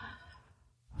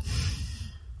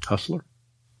 Hustler?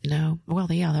 No.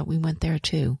 Well, yeah, that we went there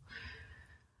too.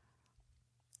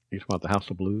 You talking about the House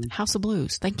of Blues? House of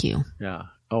Blues. Thank you. Yeah.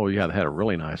 Oh, yeah. They had a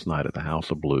really nice night at the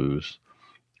House of Blues.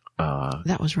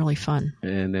 That was really fun.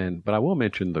 And then, but I will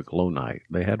mention the Glow Night.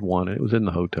 They had one. It was in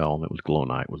the hotel, and it was Glow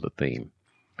Night was the theme.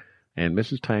 And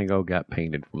Mrs. Tango got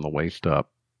painted from the waist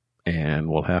up, and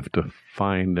we'll have to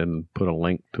find and put a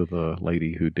link to the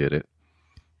lady who did it.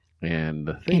 And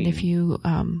the theme. And if you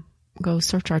go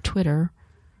search our Twitter,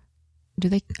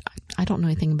 I don't know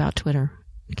anything about Twitter.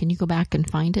 Can you go back and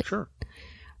find it? Sure.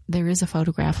 There is a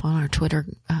photograph on our Twitter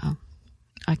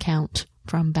account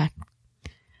from back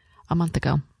a month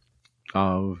ago.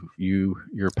 Of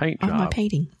your paint job. Of my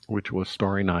painting. Which was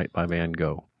Starry Night by Van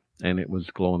Gogh. And it was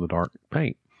glow-in-the-dark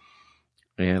paint.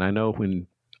 And I know when,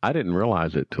 I didn't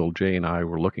realize it till Jay and I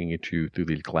were looking at you through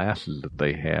these glasses that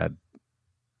they had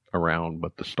around,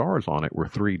 but the stars on it were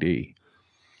 3D.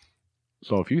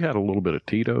 So if you had a little bit of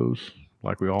Tito's,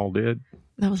 like we all did.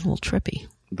 That was a little trippy.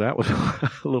 That was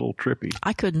a little trippy.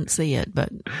 I couldn't see it, but.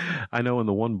 I know in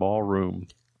the one ballroom,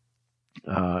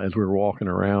 as we were walking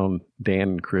around, Dan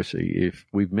and Chrissy, if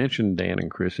we've mentioned Dan and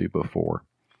Chrissy before.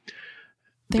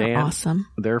 They're awesome.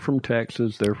 They're from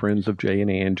Texas. They're friends of Jay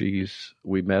and Angie's.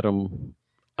 We met them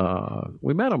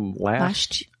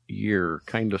last year,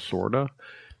 kind of, sort of.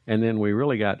 And then we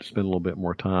really got to spend a little bit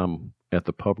more time at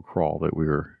the pub crawl that we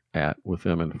were at with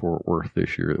them in Fort Worth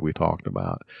this year that we talked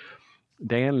about.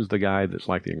 Dan is the guy that's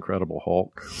like the Incredible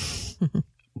Hulk,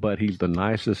 but he's the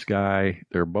nicest guy.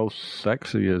 They're both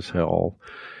sexy as hell.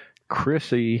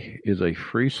 Chrissy is a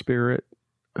free spirit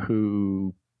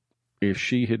who, if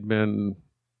she had been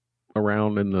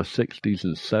around in the 60s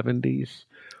and 70s,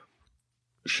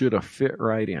 should have fit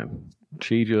right in.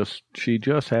 She just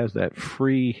has that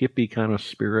free hippie kind of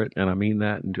spirit, and I mean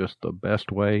that in just the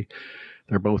best way.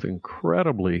 They're both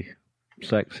incredibly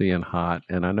sexy and hot,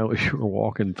 and I know as you were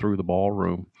walking through the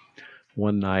ballroom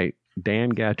one night, Dan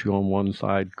got you on one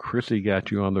side, Chrissy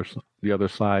got you on the other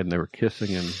side, and they were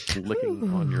kissing and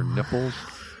licking on your nipples.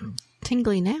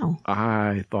 Tingly now.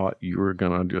 I thought you were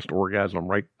going to just orgasm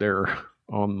right there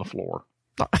on the floor.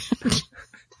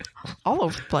 All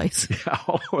over the place. Yeah,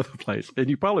 all over the place. And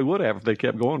you probably would have if they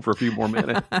kept going for a few more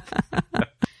minutes.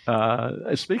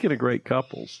 Speaking of great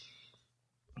couples,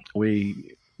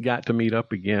 we got to meet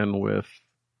up again with,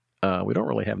 we don't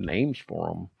really have names for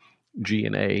them, G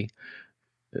and A.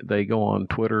 They go on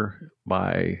Twitter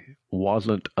by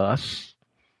Wasn't Us.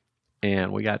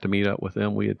 And we got to meet up with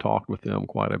them. We had talked with them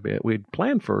quite a bit. We had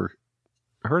planned for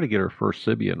her to get her first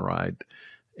Sibian ride.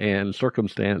 And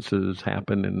circumstances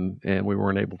happened, and we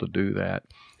weren't able to do that.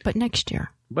 But next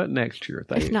year.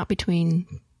 If not between.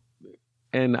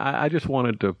 And I just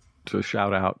wanted to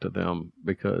shout out to them,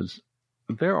 because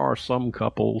there are some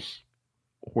couples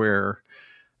where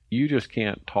you just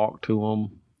can't talk to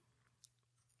them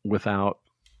without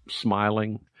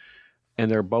smiling. And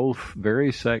they're both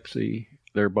very sexy.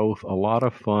 They're both a lot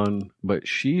of fun. But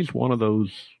she's one of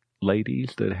those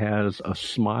ladies that has a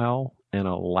smile and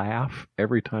a laugh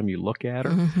every time you look at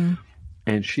her. Mm-hmm.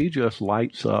 And she just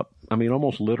lights up. I mean,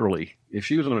 almost literally. If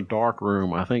she was in a dark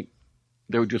room, I think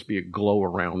there would just be a glow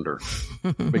around her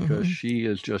because she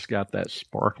has just got that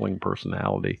sparkling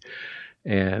personality.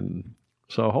 And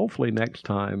so hopefully next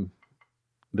time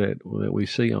that we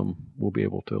see them, we'll be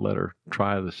able to let her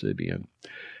try the Sibian.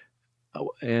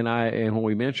 And when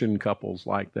we mention couples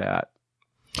like that,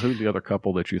 who's the other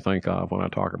couple that you think of when I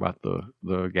talk about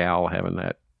the gal having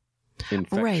that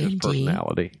infectious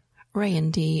personality? Ray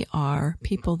and Dee are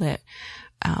people that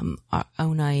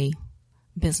own a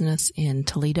business in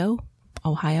Toledo,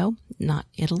 Ohio, not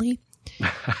Italy.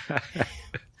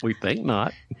 We think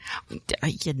not.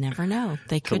 You'd never know.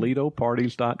 They could.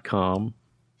 ToledoParties.com,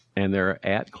 and they're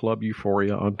at Club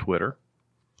Euphoria on Twitter.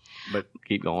 But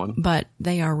keep going. But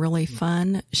they are really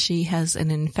fun. She has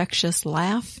an infectious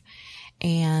laugh,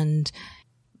 and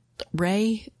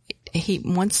Ray,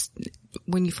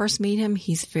 when you first meet him,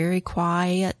 he's very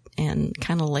quiet and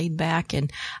kind of laid back,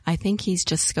 and I think he's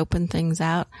just scoping things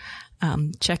out,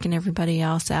 checking everybody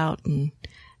else out, and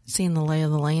seeing the lay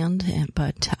of the land,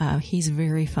 but he's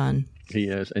very fun. He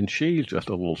is, and she's just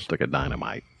a little stick of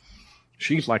dynamite.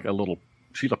 She's like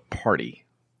she's a party.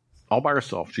 All by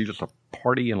herself. She's just a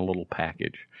party in a little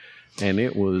package. And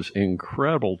it was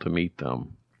incredible to meet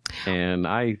them. And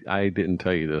I didn't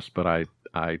tell you this, but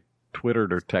I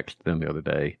Twittered or texted them the other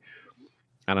day,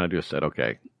 and I just said,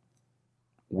 okay,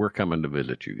 we're coming to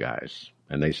visit you guys.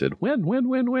 And they said,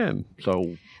 when?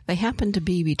 So they happened to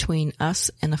be between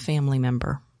us and a family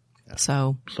member.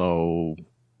 So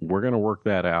we're going to work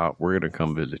that out. We're going to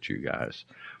come visit you guys.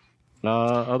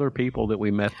 Other people that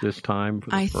we met this time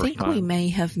for the first time. I think we may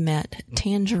have met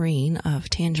Tangerine of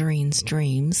Tangerine's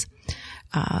Dreams.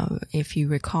 If you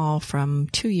recall from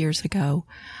 2 years ago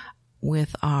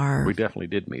with our... We definitely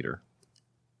did meet her.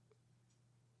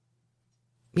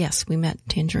 Yes, we met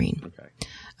Tangerine.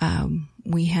 Okay.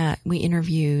 We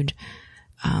interviewed,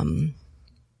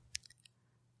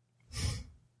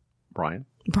 Brian.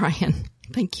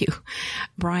 Thank you.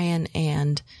 Brian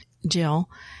and Jill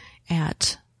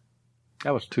at...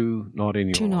 That was two Naughty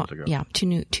New Orleans ago. Yeah,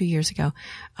 2 years ago,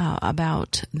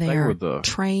 about their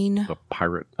train. The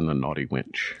pirate and the naughty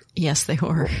winch. Yes, they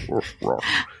were.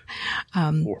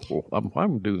 I'm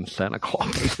doing Santa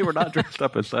Claus. They were not dressed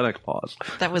up as Santa Claus.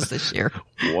 That was this year.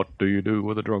 What do you do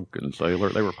with a drunken sailor?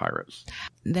 They were pirates.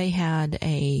 They had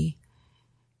a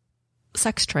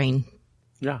sex train.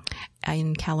 Yeah.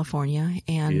 In California,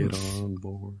 and get on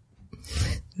board.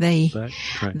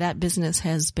 That business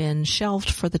has been shelved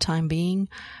for the time being,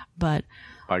 but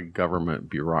by government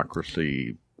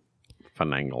bureaucracy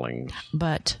finanglings.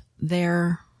 But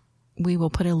we will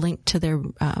put a link to their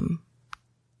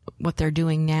what they're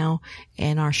doing now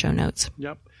in our show notes.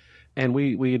 Yep. And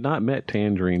we had not met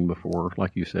Tangerine before,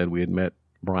 like you said. We had met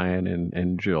Brian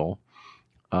and Jill.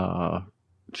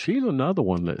 She's another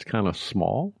one that's kind of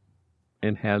small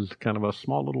and has kind of a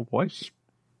small little voice.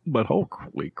 But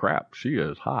holy crap, she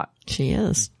is hot. She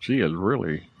is. She is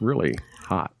really, really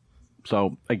hot.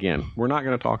 So, again, we're not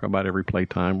going to talk about every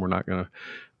playtime. We're not going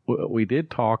to. We do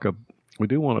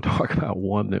want to talk about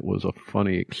one that was a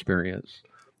funny experience.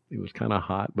 It was kind of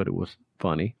hot, but it was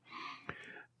funny.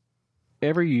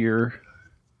 Every year,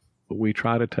 we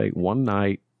try to take one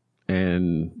night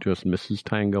and just Mrs.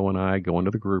 Tango and I go into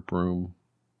the group room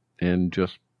and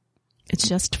just. It's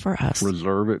just for us.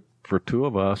 Reserve it for two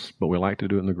of us, but we like to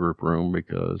do it in the group room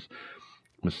because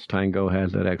Mrs. Tango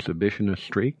has that exhibitionist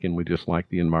streak, and we just like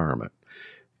the environment.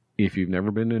 If you've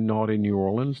never been to Naughty New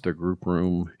Orleans, the group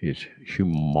room is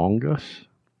humongous.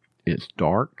 It's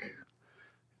dark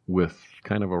with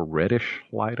kind of a reddish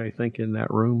light, I think, in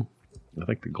that room. I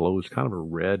think the glow is kind of a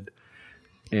red.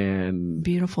 And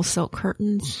beautiful silk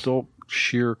curtains. Silk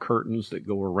sheer curtains that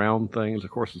go around things.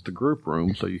 Of course, it's the group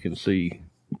room, so you can see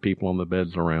people on the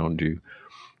beds around you.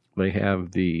 They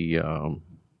have the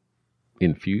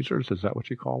infusers. Is that what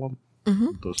you call them?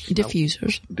 Mm-hmm. Those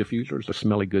diffusers. Diffusers, the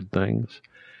smelly good things.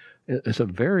 It's a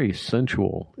very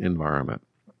sensual environment.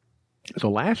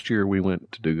 So last year we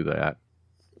went to do that,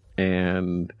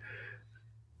 and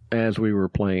as we were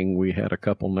playing, we had a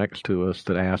couple next to us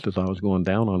that asked as I was going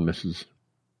down on Mrs.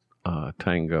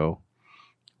 Tango.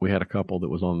 We had a couple that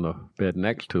was on the bed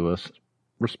next to us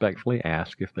respectfully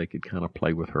asked if they could kind of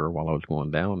play with her while I was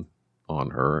going down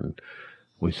on her, and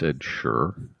we said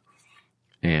sure.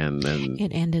 And then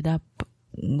it ended up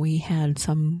we had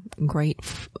some great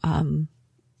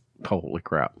holy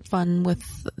crap fun with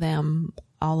them,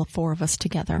 all four of us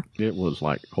together. It was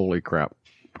like holy crap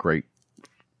great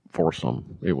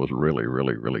foursome. It was really,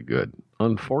 really, really good.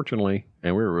 Unfortunately,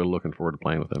 and we were really looking forward to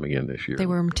playing with them again this year. They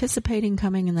were anticipating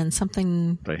coming, and then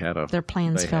something their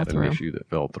plans fell through. They had an issue that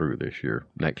fell through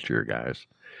next year, guys.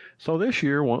 So this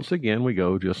year, once again, we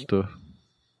go just to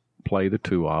play the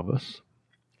two of us.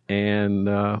 And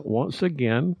once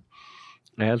again,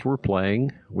 as we're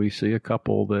playing, we see a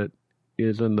couple that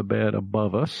is in the bed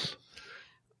above us,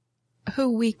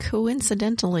 who we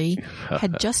coincidentally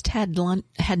had just had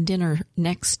dinner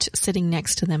sitting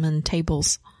next to them in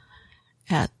tables.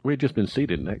 We had just been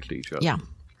seated next to each other. Yeah.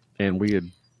 And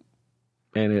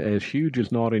and as huge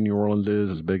as Naughty New Orleans is,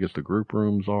 as big as the group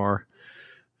rooms are,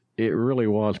 it really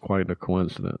was quite a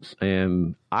coincidence.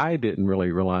 And I didn't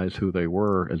really realize who they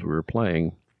were as we were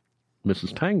playing.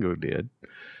 Mrs. Tango did.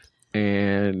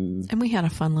 And we had a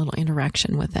fun little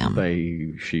interaction with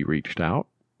them. She reached out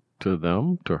to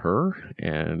her,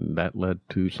 and that led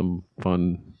to some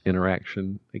fun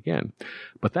interaction again.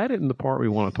 But that isn't the part we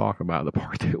want to talk about. The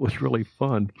part that was really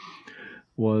fun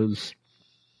was,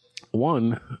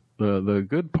 one, the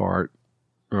good part,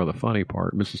 or the funny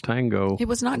part, Mrs. Tango. It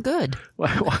was not good.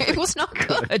 It was not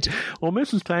good. Well,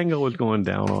 Mrs. Tango was going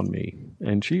down on me,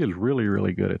 and she is really,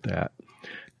 really good at that.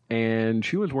 And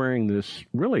she was wearing this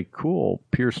really cool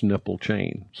pierced nipple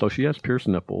chain. So she has pierced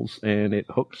nipples, and it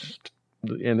hooks,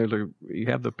 and you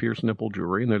have the pierced nipple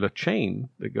jewelry, and there's a chain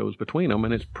that goes between them,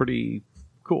 and it's pretty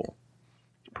cool,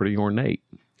 pretty ornate.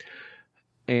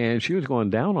 And she was going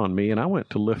down on me, and I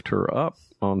went to lift her up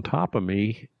on top of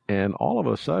me, and all of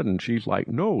a sudden she's like,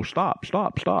 "No, stop,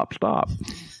 stop, stop, stop."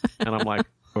 And I'm like,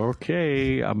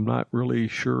 okay, I'm not really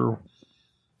sure.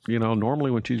 You know,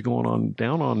 normally when she's going on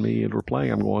down on me and we're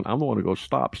playing, I'm the one to go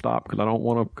stop, stop, because I don't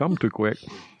want to come too quick.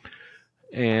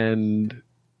 And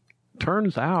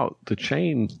turns out the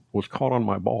chain was caught on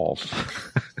my balls.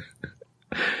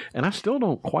 And I still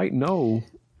don't quite know,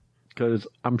 because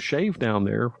I'm shaved down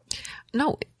there.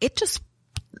 No, it just,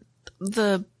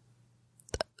 the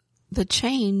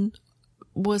chain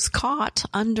was caught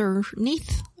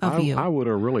underneath of you. I would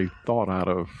have really thought I'd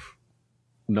have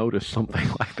noticed something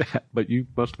like that, but you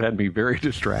must have had me very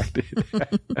distracted.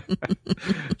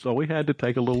 So we had to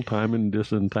take a little time and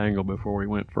disentangle before we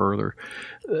went further.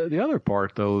 The other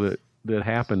part, though, that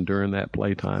happened during that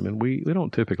playtime, and we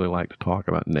don't typically like to talk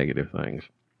about negative things.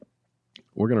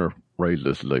 We're going to raise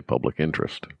this as a public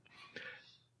interest.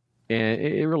 And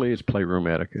it really is playroom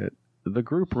etiquette. The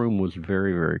group room was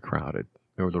very, very crowded.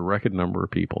 There was a record number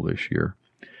of people this year.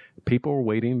 People were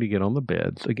waiting to get on the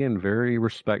beds. Again, very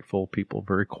respectful people,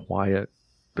 very quiet.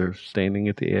 They're standing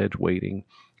at the edge waiting.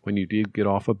 When you did get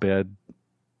off a bed,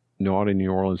 New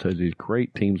Orleans has these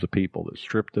great teams of people that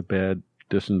strip the bed,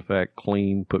 disinfect,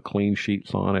 clean, put clean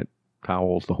sheets on it,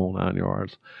 towels, the whole 9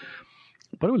 yards.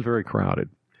 But it was very crowded.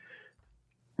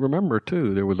 Remember,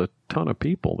 too, there was a ton of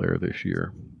people there this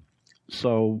year.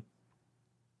 So,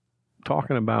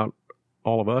 talking about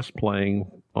all of us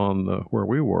playing on where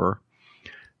we were,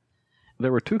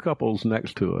 there were two couples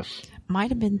next to us. Might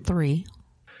have been three.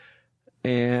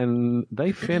 And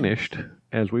they finished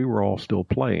as we were all still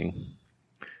playing.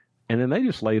 And then they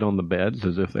just laid on the beds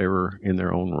as if they were in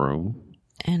their own room.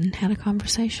 And had a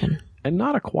conversation. And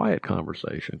not a quiet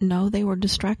conversation. No, they were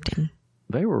distracting.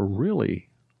 They were really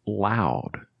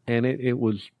loud. And it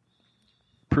was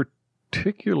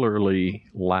particularly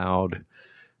loud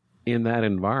in that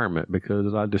environment,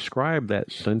 because I described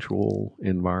that sensual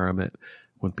environment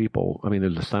when people,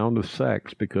 there's the sound of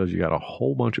sex, because you got a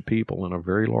whole bunch of people in a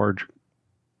very large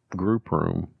group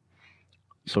room.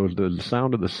 So there's the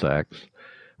sound of the sex.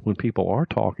 When people are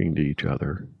talking to each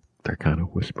other, they're kind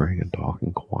of whispering and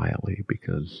talking quietly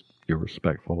because you're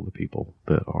respectful of the people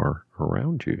that are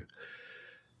around you.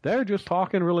 They're just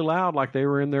talking really loud like they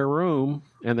were in their room,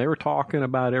 and they were talking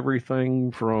about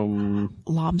everything from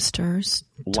lobsters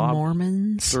to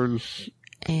Mormons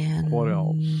and what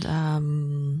else?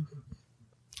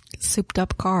 Souped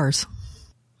up cars.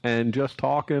 And just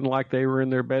talking like they were in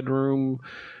their bedroom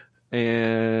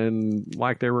and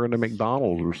like they were in a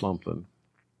McDonald's or something.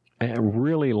 And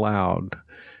really loud.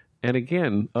 And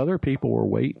again, other people were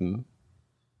waiting.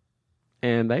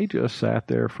 And they just sat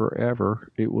there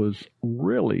forever. It was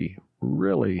really,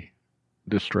 really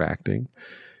distracting.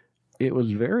 It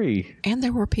was very... And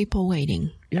there were people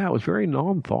waiting. Yeah, it was very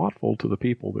non-thoughtful to the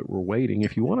people that were waiting.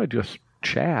 If you want to just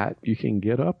chat, you can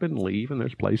get up and leave, and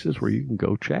there's places where you can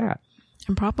go chat.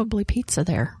 And probably pizza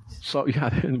there. So,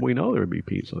 yeah, and we know there would be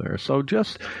pizza there. So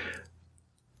just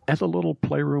as a little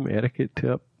playroom etiquette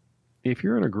tip, if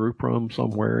you're in a group room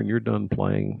somewhere and you're done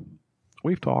playing,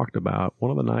 we've talked about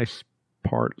one of the nice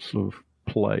parts of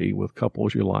play with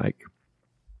couples you like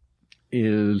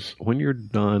is when you're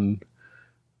done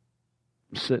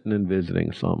sitting and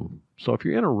visiting some. So if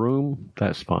you're in a room,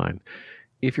 that's fine.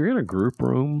 If you're in a group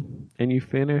room and you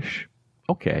finish,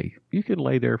 okay, you can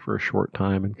lay there for a short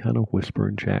time and kind of whisper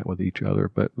and chat with each other,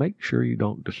 but make sure you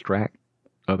don't distract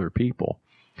other people.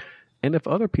 And if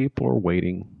other people are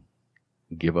waiting,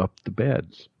 give up the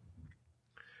beds.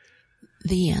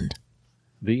 The end.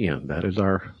 The end. That is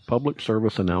our public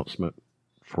service announcement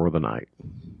for the night.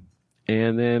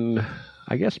 And then,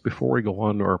 I guess before we go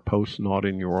on to our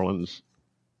post-Naughty New Orleans,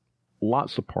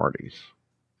 lots of parties.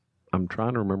 I'm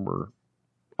trying to remember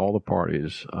all the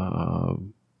parties.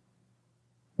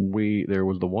 There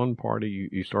was the one party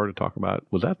you started talking about.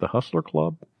 Was that the Hustler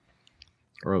Club?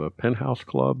 Or the Penthouse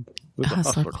Club? It was the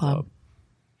Hustler Club.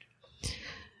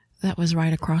 That was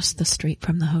right across the street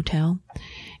from the hotel.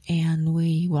 And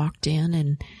we walked in,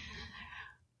 and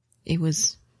it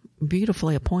was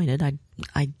beautifully appointed.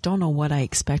 I don't know what I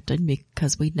expected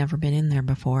because we'd never been in there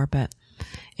before, but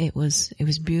it was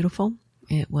beautiful.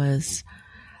 It was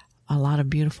a lot of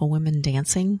beautiful women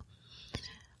dancing.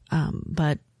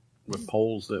 But with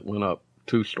poles that went up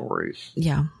 2 stories.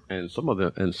 Yeah. And some of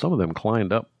them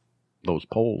climbed up those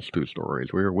poles 2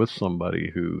 stories. We were with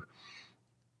somebody who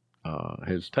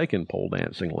has taken pole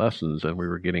dancing lessons, and we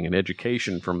were getting an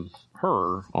education from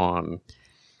her on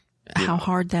how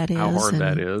hard that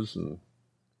is. And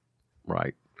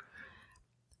right.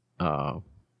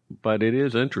 But it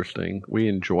is interesting. We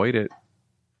enjoyed it,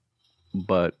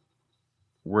 but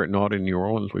were it not in New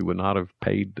Orleans, we would not have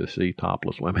paid to see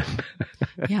topless women.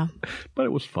 Yeah. But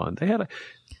it was fun.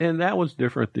 And that was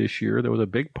different this year. There was a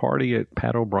big party at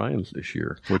Pat O'Brien's this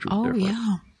year, which was different.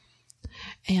 Yeah.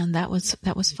 And that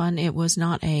was fun. It was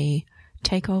not a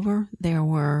takeover. There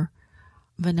were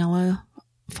vanilla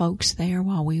folks there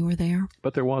while we were there.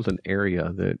 But there was an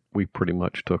area that we pretty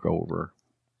much took over.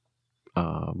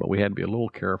 But we had to be a little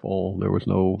careful. There was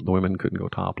the women couldn't go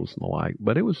topless and the like.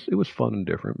 But it was fun and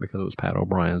different because it was Pat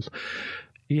O'Brien's.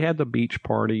 You had the beach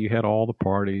party. You had all the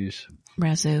parties.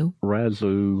 Razoo,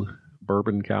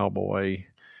 Bourbon Cowboy.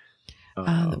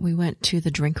 We went to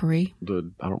the Drinkery.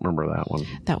 I don't remember that one.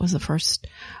 That was the first.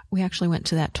 We actually went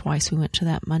to that twice. We went to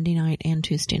that Monday night and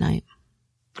Tuesday night.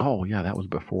 Oh, yeah. That was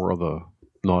before the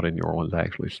Not in New Orleans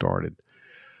actually started.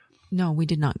 No, we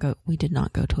did not go. We did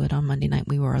not go to it on Monday night.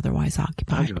 We were otherwise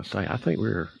occupied. I was going to say, I think we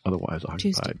were otherwise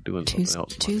occupied doing something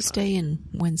else. Tuesday and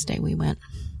Wednesday we went.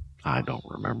 I don't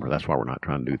remember. That's why we're not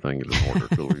trying to do things in order.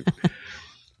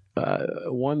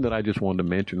 One that I just wanted to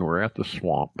mention, we're at the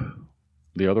Swamp.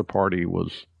 The other party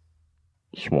was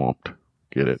swamped.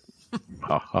 Get it?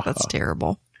 That's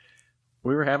terrible.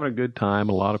 We were having a good time.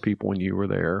 A lot of people when you were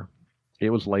there. It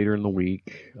was later in the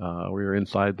week. We were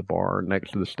inside the bar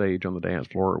next to the stage on the dance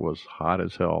floor. It was hot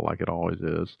as hell, like it always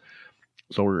is.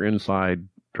 So we were inside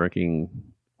drinking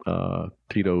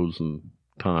Tito's and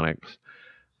tonics.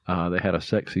 They had a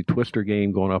sexy twister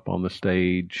game going up on the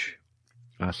stage.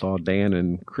 I saw Dan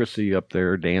and Chrissy up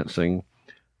there dancing.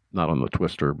 Not on the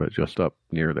twister, but just up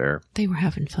near there. They were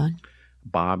having fun.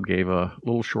 Bob gave a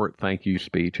little short thank you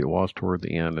speech. It was toward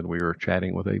the end, and we were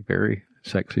chatting with a very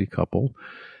sexy couple.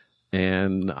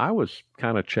 And I was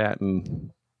kind of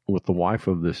chatting with the wife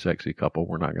of this sexy couple.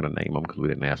 We're not going to name them because we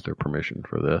didn't ask their permission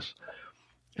for this.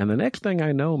 And the next thing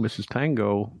I know, Mrs.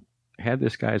 Tango had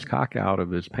this guy's cock out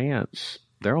of his pants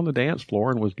there on the dance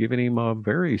floor and was giving him a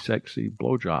very sexy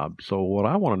blowjob. So what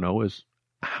I want to know is,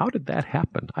 how did that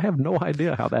happen? I have no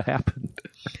idea how that happened.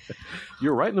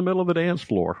 You're right in the middle of the dance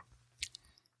floor.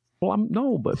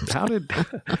 Well, but how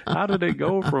did it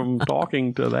go from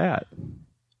talking to that?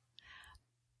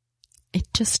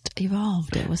 It just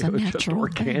evolved. It was a natural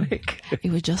organic thing.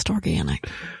 It was just organic.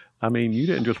 I mean, you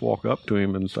didn't just walk up to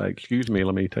him and say, "Excuse me,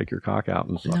 let me take your cock out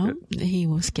and suck it." No, he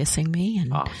was kissing me,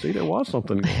 and see, there was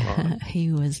something going on.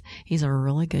 He's a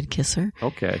really good kisser.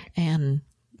 Okay, and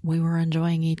we were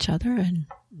enjoying each other,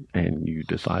 and you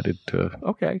decided to.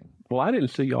 Okay, well, I didn't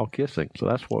see y'all kissing, so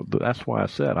that's why I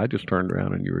said I just turned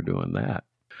around and you were doing that.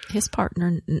 His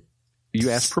partner.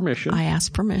 You asked permission. I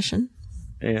asked permission.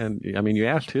 And, I mean, you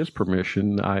asked his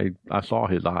permission. I saw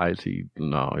his eyes. He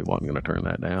wasn't going to turn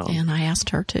that down. And I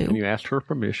asked her too. And you asked her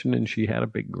permission, and she had a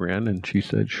big grin, and she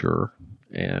said, sure.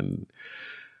 And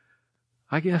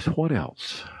I guess what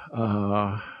else?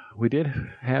 We did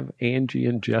have Angie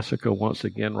and Jessica once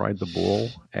again ride the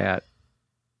bull at,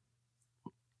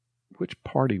 which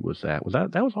party was that?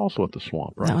 That was also at the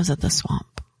Swamp, right? That was at the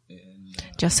Swamp.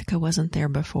 Jessica wasn't there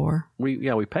before.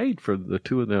 We paid for the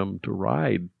two of them to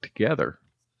ride together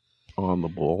on the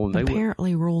bull, and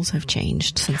apparently rules have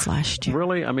changed since last year.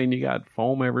 Really? I mean, you got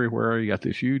foam everywhere. You got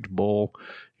this huge bull.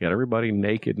 You got everybody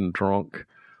naked and drunk.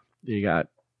 You got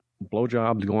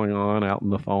blowjobs going on out in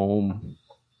the foam.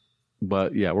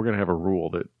 But yeah, we're going to have a rule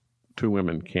that two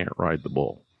women can't ride the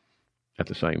bull at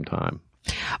the same time.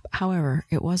 However,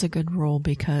 it was a good rule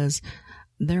because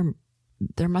there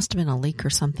must have been a leak or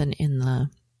something in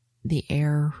the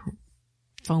air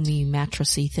foamy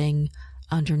mattressy thing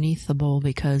underneath the bull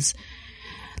because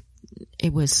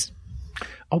it was.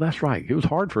 Oh, that's right. It was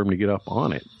hard for him to get up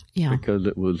on it. Yeah. Because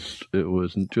it was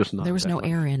just not. There was no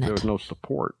air in it. There was no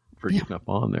support for getting up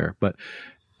on there. But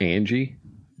Angie,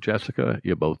 Jessica,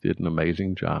 you both did an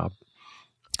amazing job.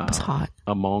 It was hot.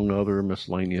 Among other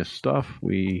miscellaneous stuff,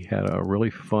 we had a really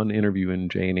fun interview in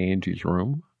Jay and Angie's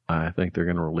room. I think they're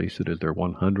going to release it as their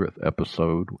 100th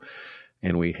episode.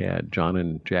 And we had John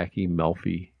and Jackie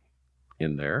Melfi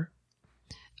in there.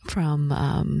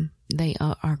 From, they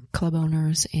are club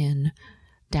owners in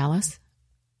Dallas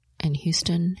and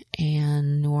Houston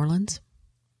and New Orleans.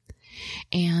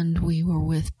 And we were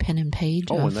with Penn and Page.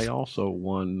 Oh, and they also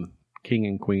won King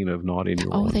and Queen of Naughty New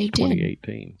Orleans they 2018.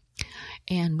 Did.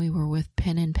 And we were with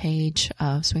Penn and Page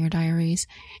of Swinger Diaries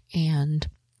and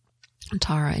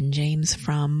Tara and James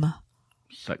from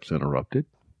Sex Interrupted.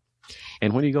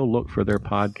 And when you go look for their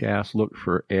podcast, look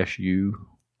for SU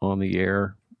on the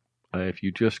air. If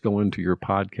you just go into your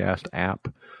podcast app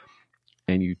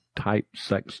and you type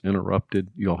Sex Interrupted,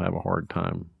 you'll have a hard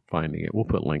time finding it. We'll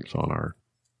put links on our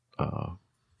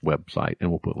website, and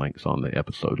we'll put links on the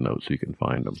episode notes so you can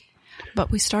find them.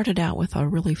 But we started out with a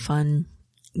really fun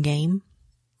game.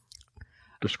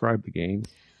 Describe the game.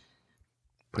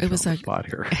 Put It you was on the a spot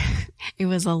here. It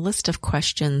was a list of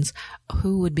questions.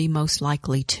 Who would be most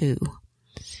likely to?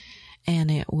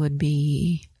 And it were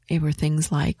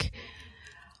things like,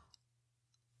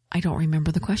 I don't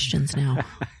remember the questions now.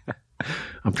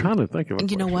 I'm trying to think of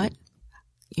it. You know what?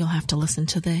 You'll have to listen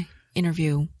to the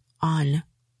interview on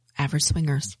Average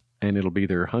Swingers. And it'll be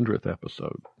their 100th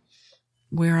episode.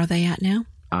 Where are they at now?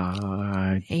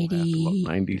 80,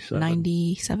 97.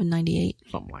 97, 98.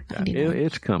 Something like that. 99.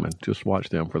 It's coming. Just watch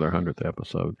them for their 100th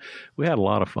episode. We had a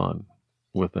lot of fun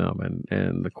with them,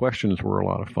 and the questions were a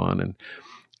lot of fun. And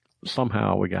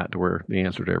somehow we got to where the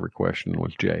answer to every question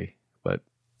was Jay. But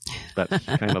that's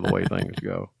kind of the way things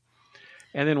go.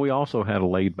 And then we also had a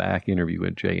laid-back interview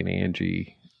with Jay and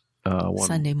Angie.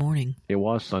 Sunday morning. It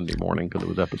was Sunday morning because it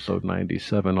was episode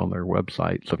 97 on their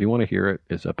website. So if you want to hear it,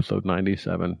 it's episode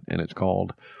 97, and it's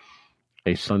called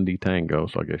A Sunday Tango.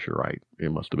 So I guess you're right.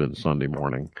 It must have been Sunday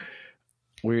morning.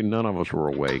 None of us were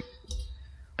awake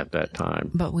at that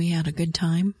time. But we had a good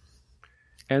time.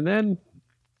 And then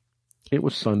it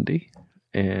was Sunday,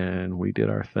 and we did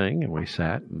our thing, and we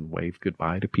sat and waved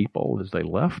goodbye to people as they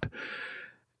left.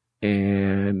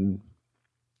 And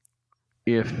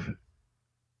if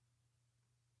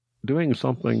doing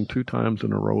something 2 times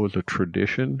in a row is a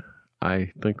tradition,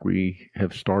 I think we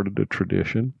have started a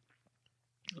tradition.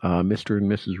 Mr. and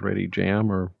Mrs. Ready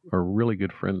Jam are really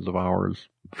good friends of ours.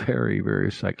 Very,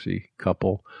 very sexy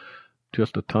couple.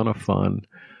 Just a ton of fun.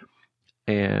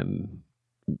 And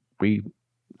we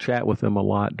chat with them a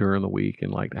lot during the week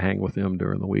and like to hang with them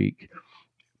during the week.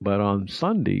 But on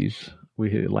Sundays, we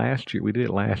did it last year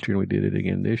and we did it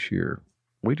again this year.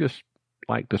 We just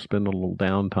like to spend a little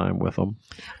downtime with them.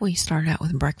 We started out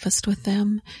with breakfast with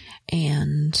them,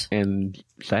 and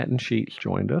Satin Sheets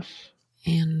joined us.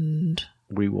 And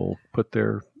we will put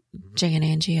their Jay and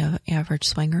Angie of Average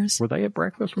Swingers. Were they at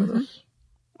breakfast with us?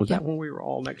 Was that when we were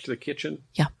all next to the kitchen?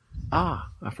 Yeah.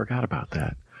 I forgot about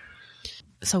that.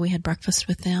 So we had breakfast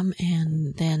with them,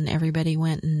 and then everybody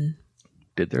went and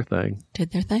did their thing.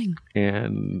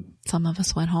 And some of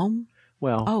us went home.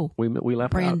 Well, we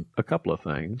left out a couple of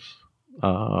things.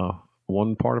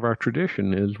 One part of our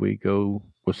tradition is we go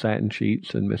with Satin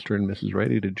Sheets and Mr. and Mrs.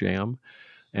 Ready to Jam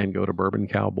and go to Bourbon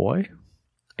Cowboy.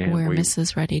 And where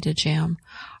Mrs. Ready to Jam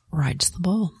rides the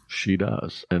bull. She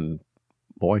does. And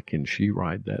boy, can she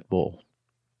ride that bull.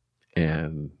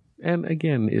 And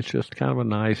again, it's just kind of a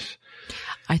nice...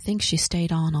 I think she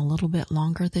stayed on a little bit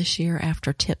longer this year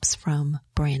after tips from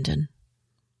Brandon.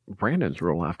 Brandon's a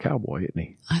real life cowboy, isn't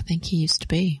he? I think he used to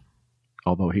be.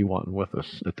 Although he wasn't with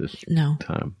us at this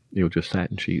time. He was just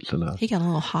Satin Sheets and us. He got a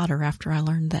little hotter after I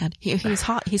learned that. He's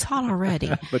hot. He's hot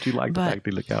already. But you like the fact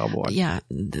he's a cowboy. Yeah.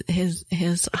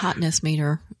 His hotness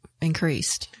meter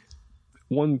increased.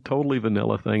 One totally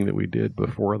vanilla thing that we did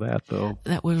before that, though.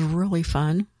 That was really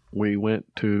fun. We went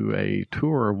to a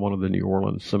tour of one of the New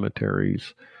Orleans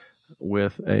cemeteries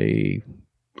with a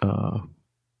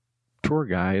tour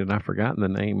guide, and I've forgotten the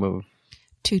name of...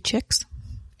 Two Chicks.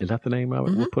 Is that the name of it?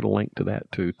 Mm-hmm. We'll put a link to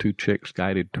that too. 2 Chicks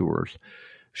Guided Tours.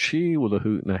 She was a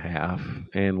hoot and a half,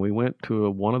 and we went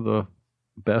to one of the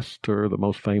best or the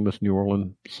most famous New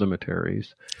Orleans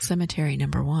cemeteries. Cemetery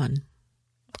number 1.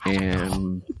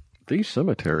 And these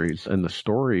cemeteries and the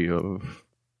story of...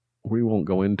 We won't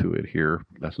go into it here.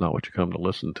 That's not what you come to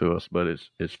listen to us, but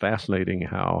it's fascinating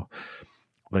how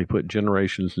they put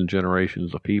generations and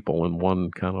generations of people in one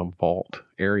kind of vault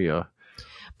area.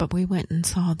 But we went and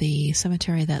saw the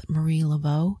cemetery that Marie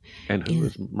Laveau. And who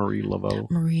is Marie Laveau?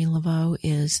 Marie Laveau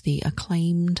is the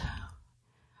acclaimed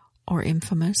or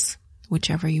infamous,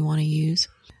 whichever you want to use,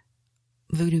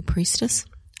 voodoo priestess.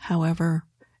 However,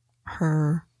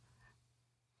 her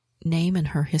name and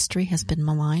her history has been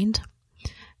maligned.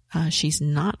 She's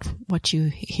not what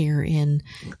you hear in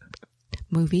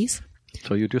movies.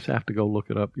 So you just have to go look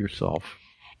it up yourself.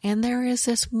 And there is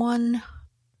this one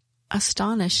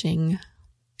astonishing,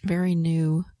 very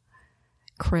new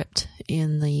crypt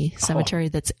in the cemetery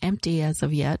that's empty as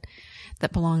of yet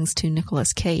that belongs to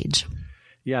Nicolas Cage.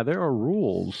 Yeah, there are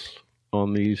rules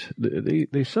on these.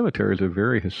 These cemeteries are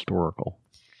very historical.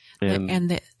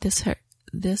 And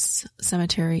this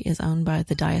cemetery is owned by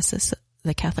the diocese,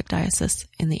 the Catholic diocese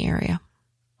in the area.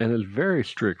 And there's very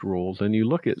strict rules. And you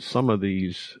look at some of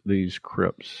these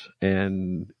crypts,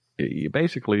 and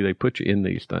basically they put you in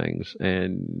these things,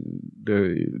 and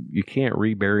you can't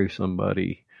rebury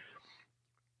somebody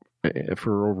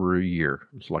for over a year.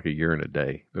 It's like a year and a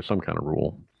day. There's some kind of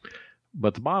rule.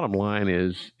 But the bottom line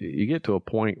is you get to a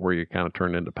point where you kind of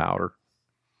turn into powder,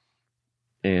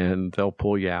 and they'll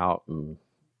pull you out, and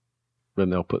then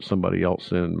they'll put somebody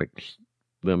else in, mix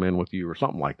them in with you or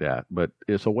something like that. But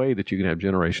it's a way that you can have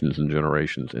generations and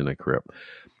generations in a crypt.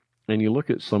 And you look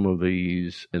at some of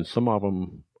these, and some of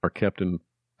them are kept in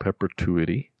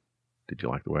perpetuity. Did you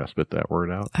like the way I spit that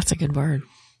word out? That's a good word.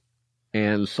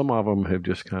 And some of them have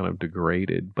just kind of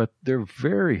degraded, but they're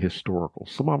very historical.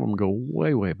 Some of them go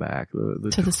way, way back. To the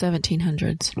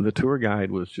 1700s. The tour guide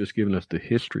was just giving us the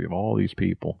history of all these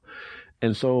people.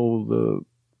 And so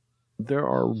there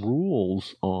are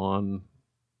rules on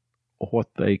what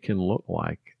they can look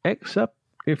like, except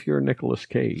if you're Nicolas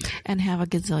Cage. And have a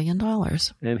gazillion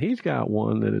dollars. And he's got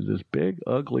one that is this big,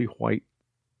 ugly, white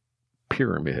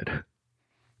pyramid.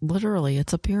 Literally,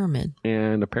 it's a pyramid.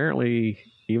 And apparently,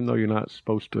 even though you're not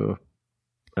supposed to,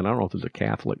 and I don't know if it's a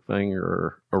Catholic thing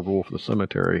or a rule for the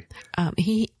cemetery.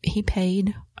 He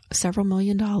paid several $1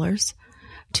 million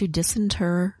to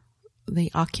disinter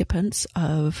the occupants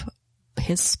of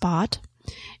his spot,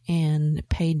 and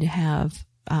paid to have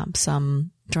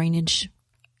some drainage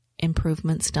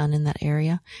improvements done in that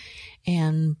area,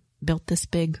 and built this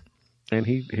big. And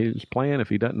his plan, if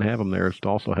he doesn't have them there, is to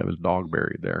also have his dog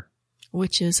buried there,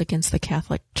 which is against the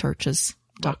Catholic Church's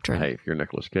doctrine. But, hey, if you're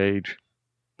Nicolas Cage,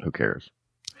 who cares?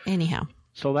 Anyhow.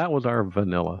 So that was our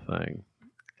vanilla thing.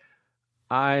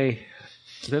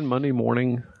 Then Monday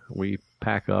morning, we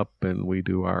pack up and we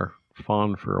do our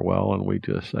fond farewell, and we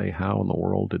just say, how in the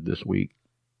world did this week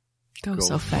go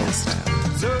so fast?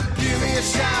 So give me a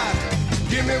shot,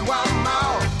 give me one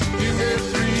more, give me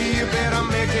three, you better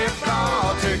make it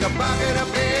fall. Take a bucket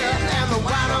of beer and the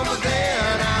wine over there,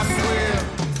 and I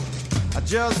swear I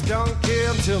just don't care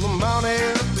until the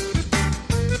morning.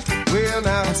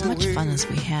 As much fun as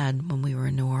we had when we were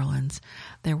in New Orleans,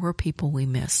 there were people we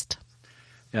missed.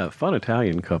 Yeah, the fun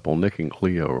Italian couple, Nick and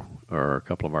Cleo, are a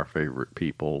couple of our favorite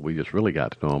people. We just really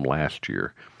got to know them last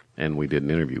year, and we did an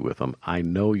interview with them. I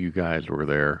know you guys were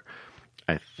there.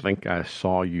 I think I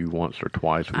saw you once or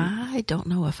twice. I don't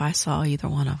know if I saw either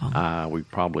one of them. We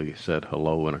probably said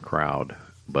hello in a crowd,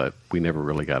 but we never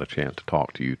really got a chance to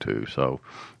talk to you two, so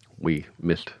we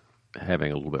missed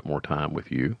having a little bit more time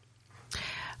with you.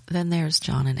 Then there's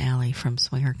John and Allie from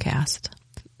Swingercast.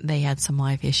 They had some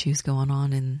live issues going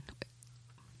on, and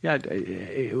yeah,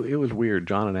 it was weird.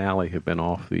 John and Allie have been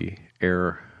off the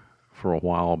air for a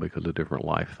while because of different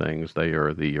life things. They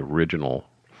are the original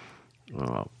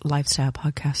lifestyle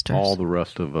podcasters. All the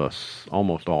rest of us,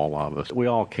 almost all of us, we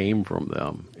all came from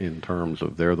them in terms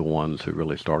of they're the ones who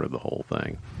really started the whole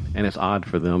thing. And it's odd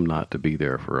for them not to be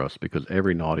there for us, because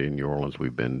every Naughty in New Orleans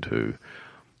we've been to,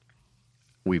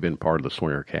 we've been part of the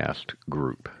Swingercast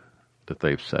group that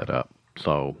they've set up.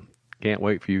 So can't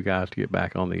wait for you guys to get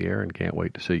back on the air, and can't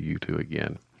wait to see you two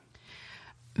again.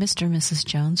 Mr. and Mrs.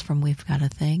 Jones from We've Got a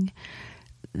Thing,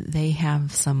 they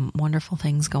have some wonderful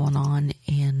things going on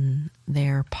in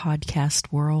their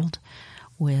podcast world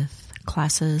with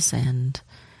classes and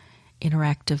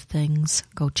interactive things.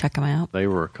 Go check them out. They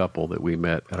were a couple that we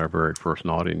met at our very first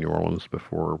Naughty in New Orleans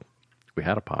before we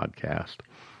had a podcast.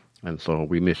 And so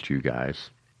we missed you guys.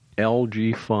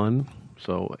 LG Fun,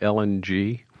 so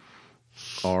L&G,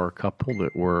 are a couple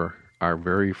that were our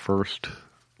very first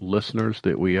listeners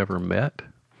that we ever met.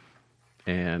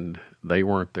 And they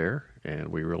weren't there, and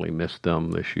we really missed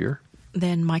them this year.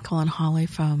 Then Michael and Holly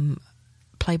from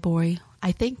Playboy.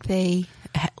 I think they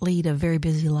lead a very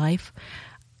busy life,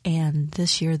 and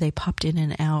this year they popped in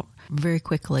and out very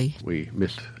quickly. We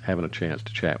missed having a chance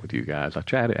to chat with you guys. I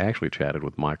actually chatted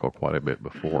with Michael quite a bit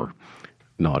before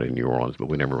Naughty in New Orleans, but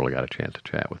we never really got a chance to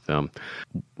chat with them.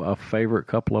 A favorite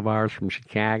couple of ours from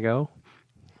Chicago.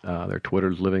 Their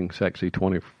Twitter's Living Sexy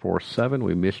 24/7.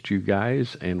 We missed you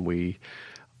guys, and we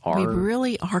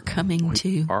really are coming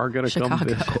to Chicago. Come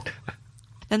visit.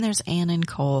 Then there's Ann and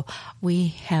Cole. We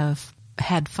have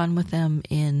had fun with them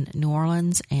in New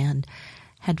Orleans and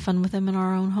had fun with them in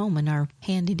our own home, in our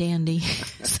handy-dandy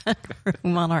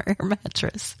sunroom on our air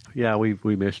mattress. Yeah, we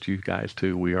missed you guys,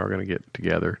 too. We are going to get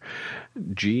together.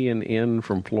 G and N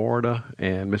from Florida,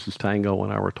 and Mrs. Tango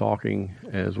and I were talking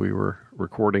as we were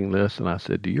recording this, and I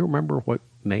said, do you remember what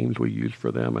names we used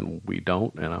for them? And we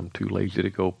don't, and I'm too lazy to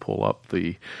go pull up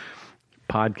the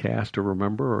podcast to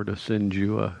remember or to send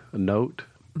you a note.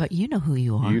 But you know who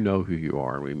you are. You know who you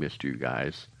are, and we missed you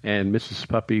guys. And Mrs.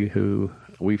 Puppy, who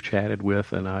we've chatted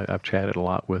with, and I've chatted a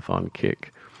lot with on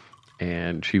Kick,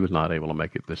 and she was not able to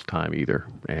make it this time either,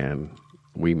 and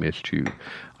we missed you.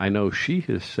 I know she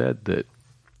has said that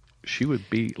she would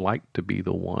like to be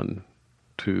the one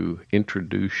to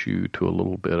introduce you to a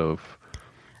little bit of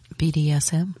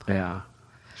BDSM. Yeah.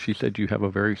 She said you have a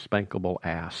very spankable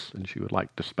ass, and she would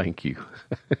like to spank you.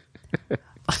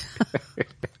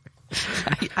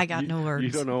 I got no words.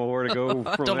 You don't know where to go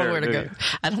I from don't know there, where to do go. you?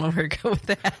 I don't know where to go with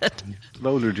that.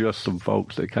 Those are just some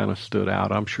folks that kind of stood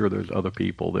out. I'm sure there's other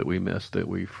people that we missed that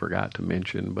we forgot to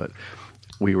mention, but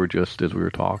we were just, as we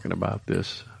were talking about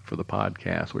this for the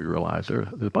podcast, we realized there's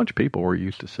a bunch of people we're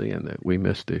used to seeing that we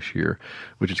missed this year,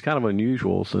 which is kind of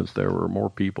unusual since there were more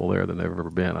people there than there have ever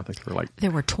been. I think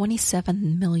there were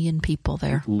 27 million people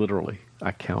there. Literally,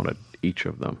 I counted each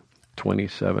of them.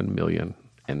 27 million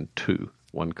and two.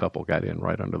 One couple got in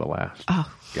right under the last.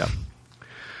 Oh. Yep.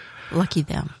 Lucky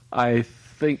them. I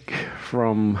think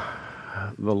from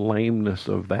the lameness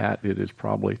of that, it is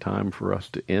probably time for us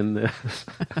to end this.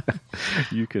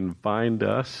 You can find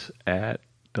us at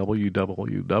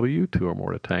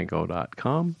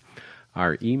www.twoormoretotango.com.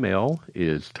 Our email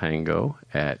is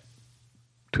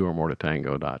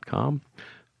tango@twoormoretotango.com.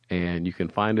 And you can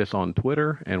find us on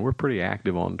Twitter, and we're pretty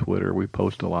active on Twitter. We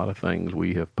post a lot of things.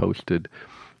 We have posted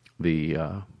the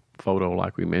photo,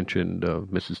 like we mentioned, of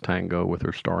Mrs. Tango with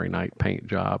her Starry Night paint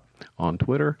job on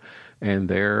Twitter. And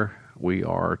there we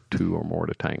are, Two or More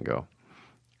to Tango.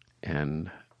 And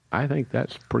I think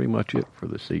that's pretty much it for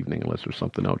this evening, unless there's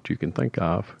something else you can think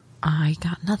of. I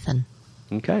got nothing.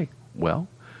 Okay. Well,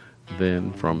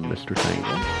 then from Mr. Tango.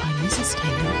 I'm Mrs.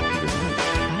 Tango. Good night.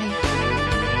 Bye.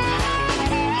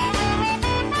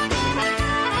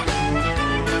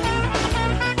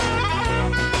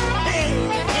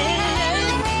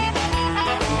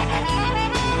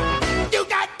 You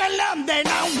got the love that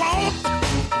I want.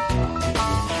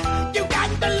 You got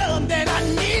the love that I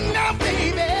need now,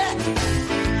 baby.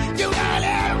 You got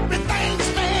everything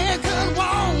this man could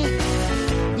want.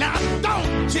 Now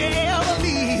don't you ever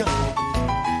leave.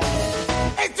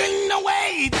 It's in the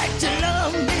way that you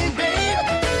love me,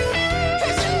 baby.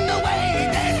 It's in the way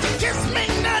that you kiss me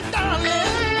now,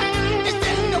 darling. It's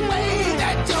in the way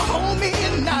that you hold me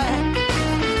at night.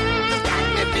 You got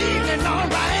me feeling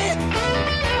alright.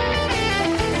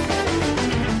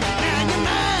 Now you're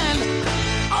mine.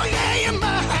 Oh yeah, you're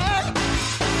mine.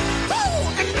 Woo!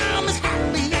 And I'm as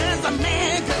happy as a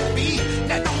man could be.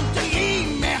 Now don't you leave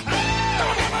me.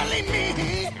 Don't ever leave me.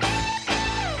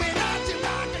 Without you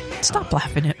rocking me. Stop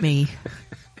laughing at me.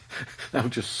 That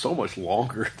was just so much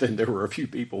longer than there were a few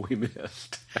people we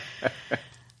missed.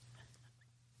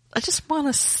 I just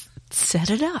want to set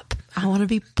it up. I want to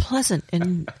be pleasant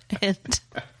and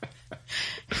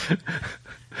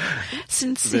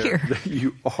sincere.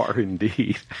 You are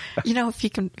indeed. You know, if you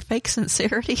can fake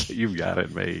sincerity. You've got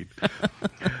it made.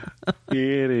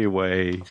 Anyway.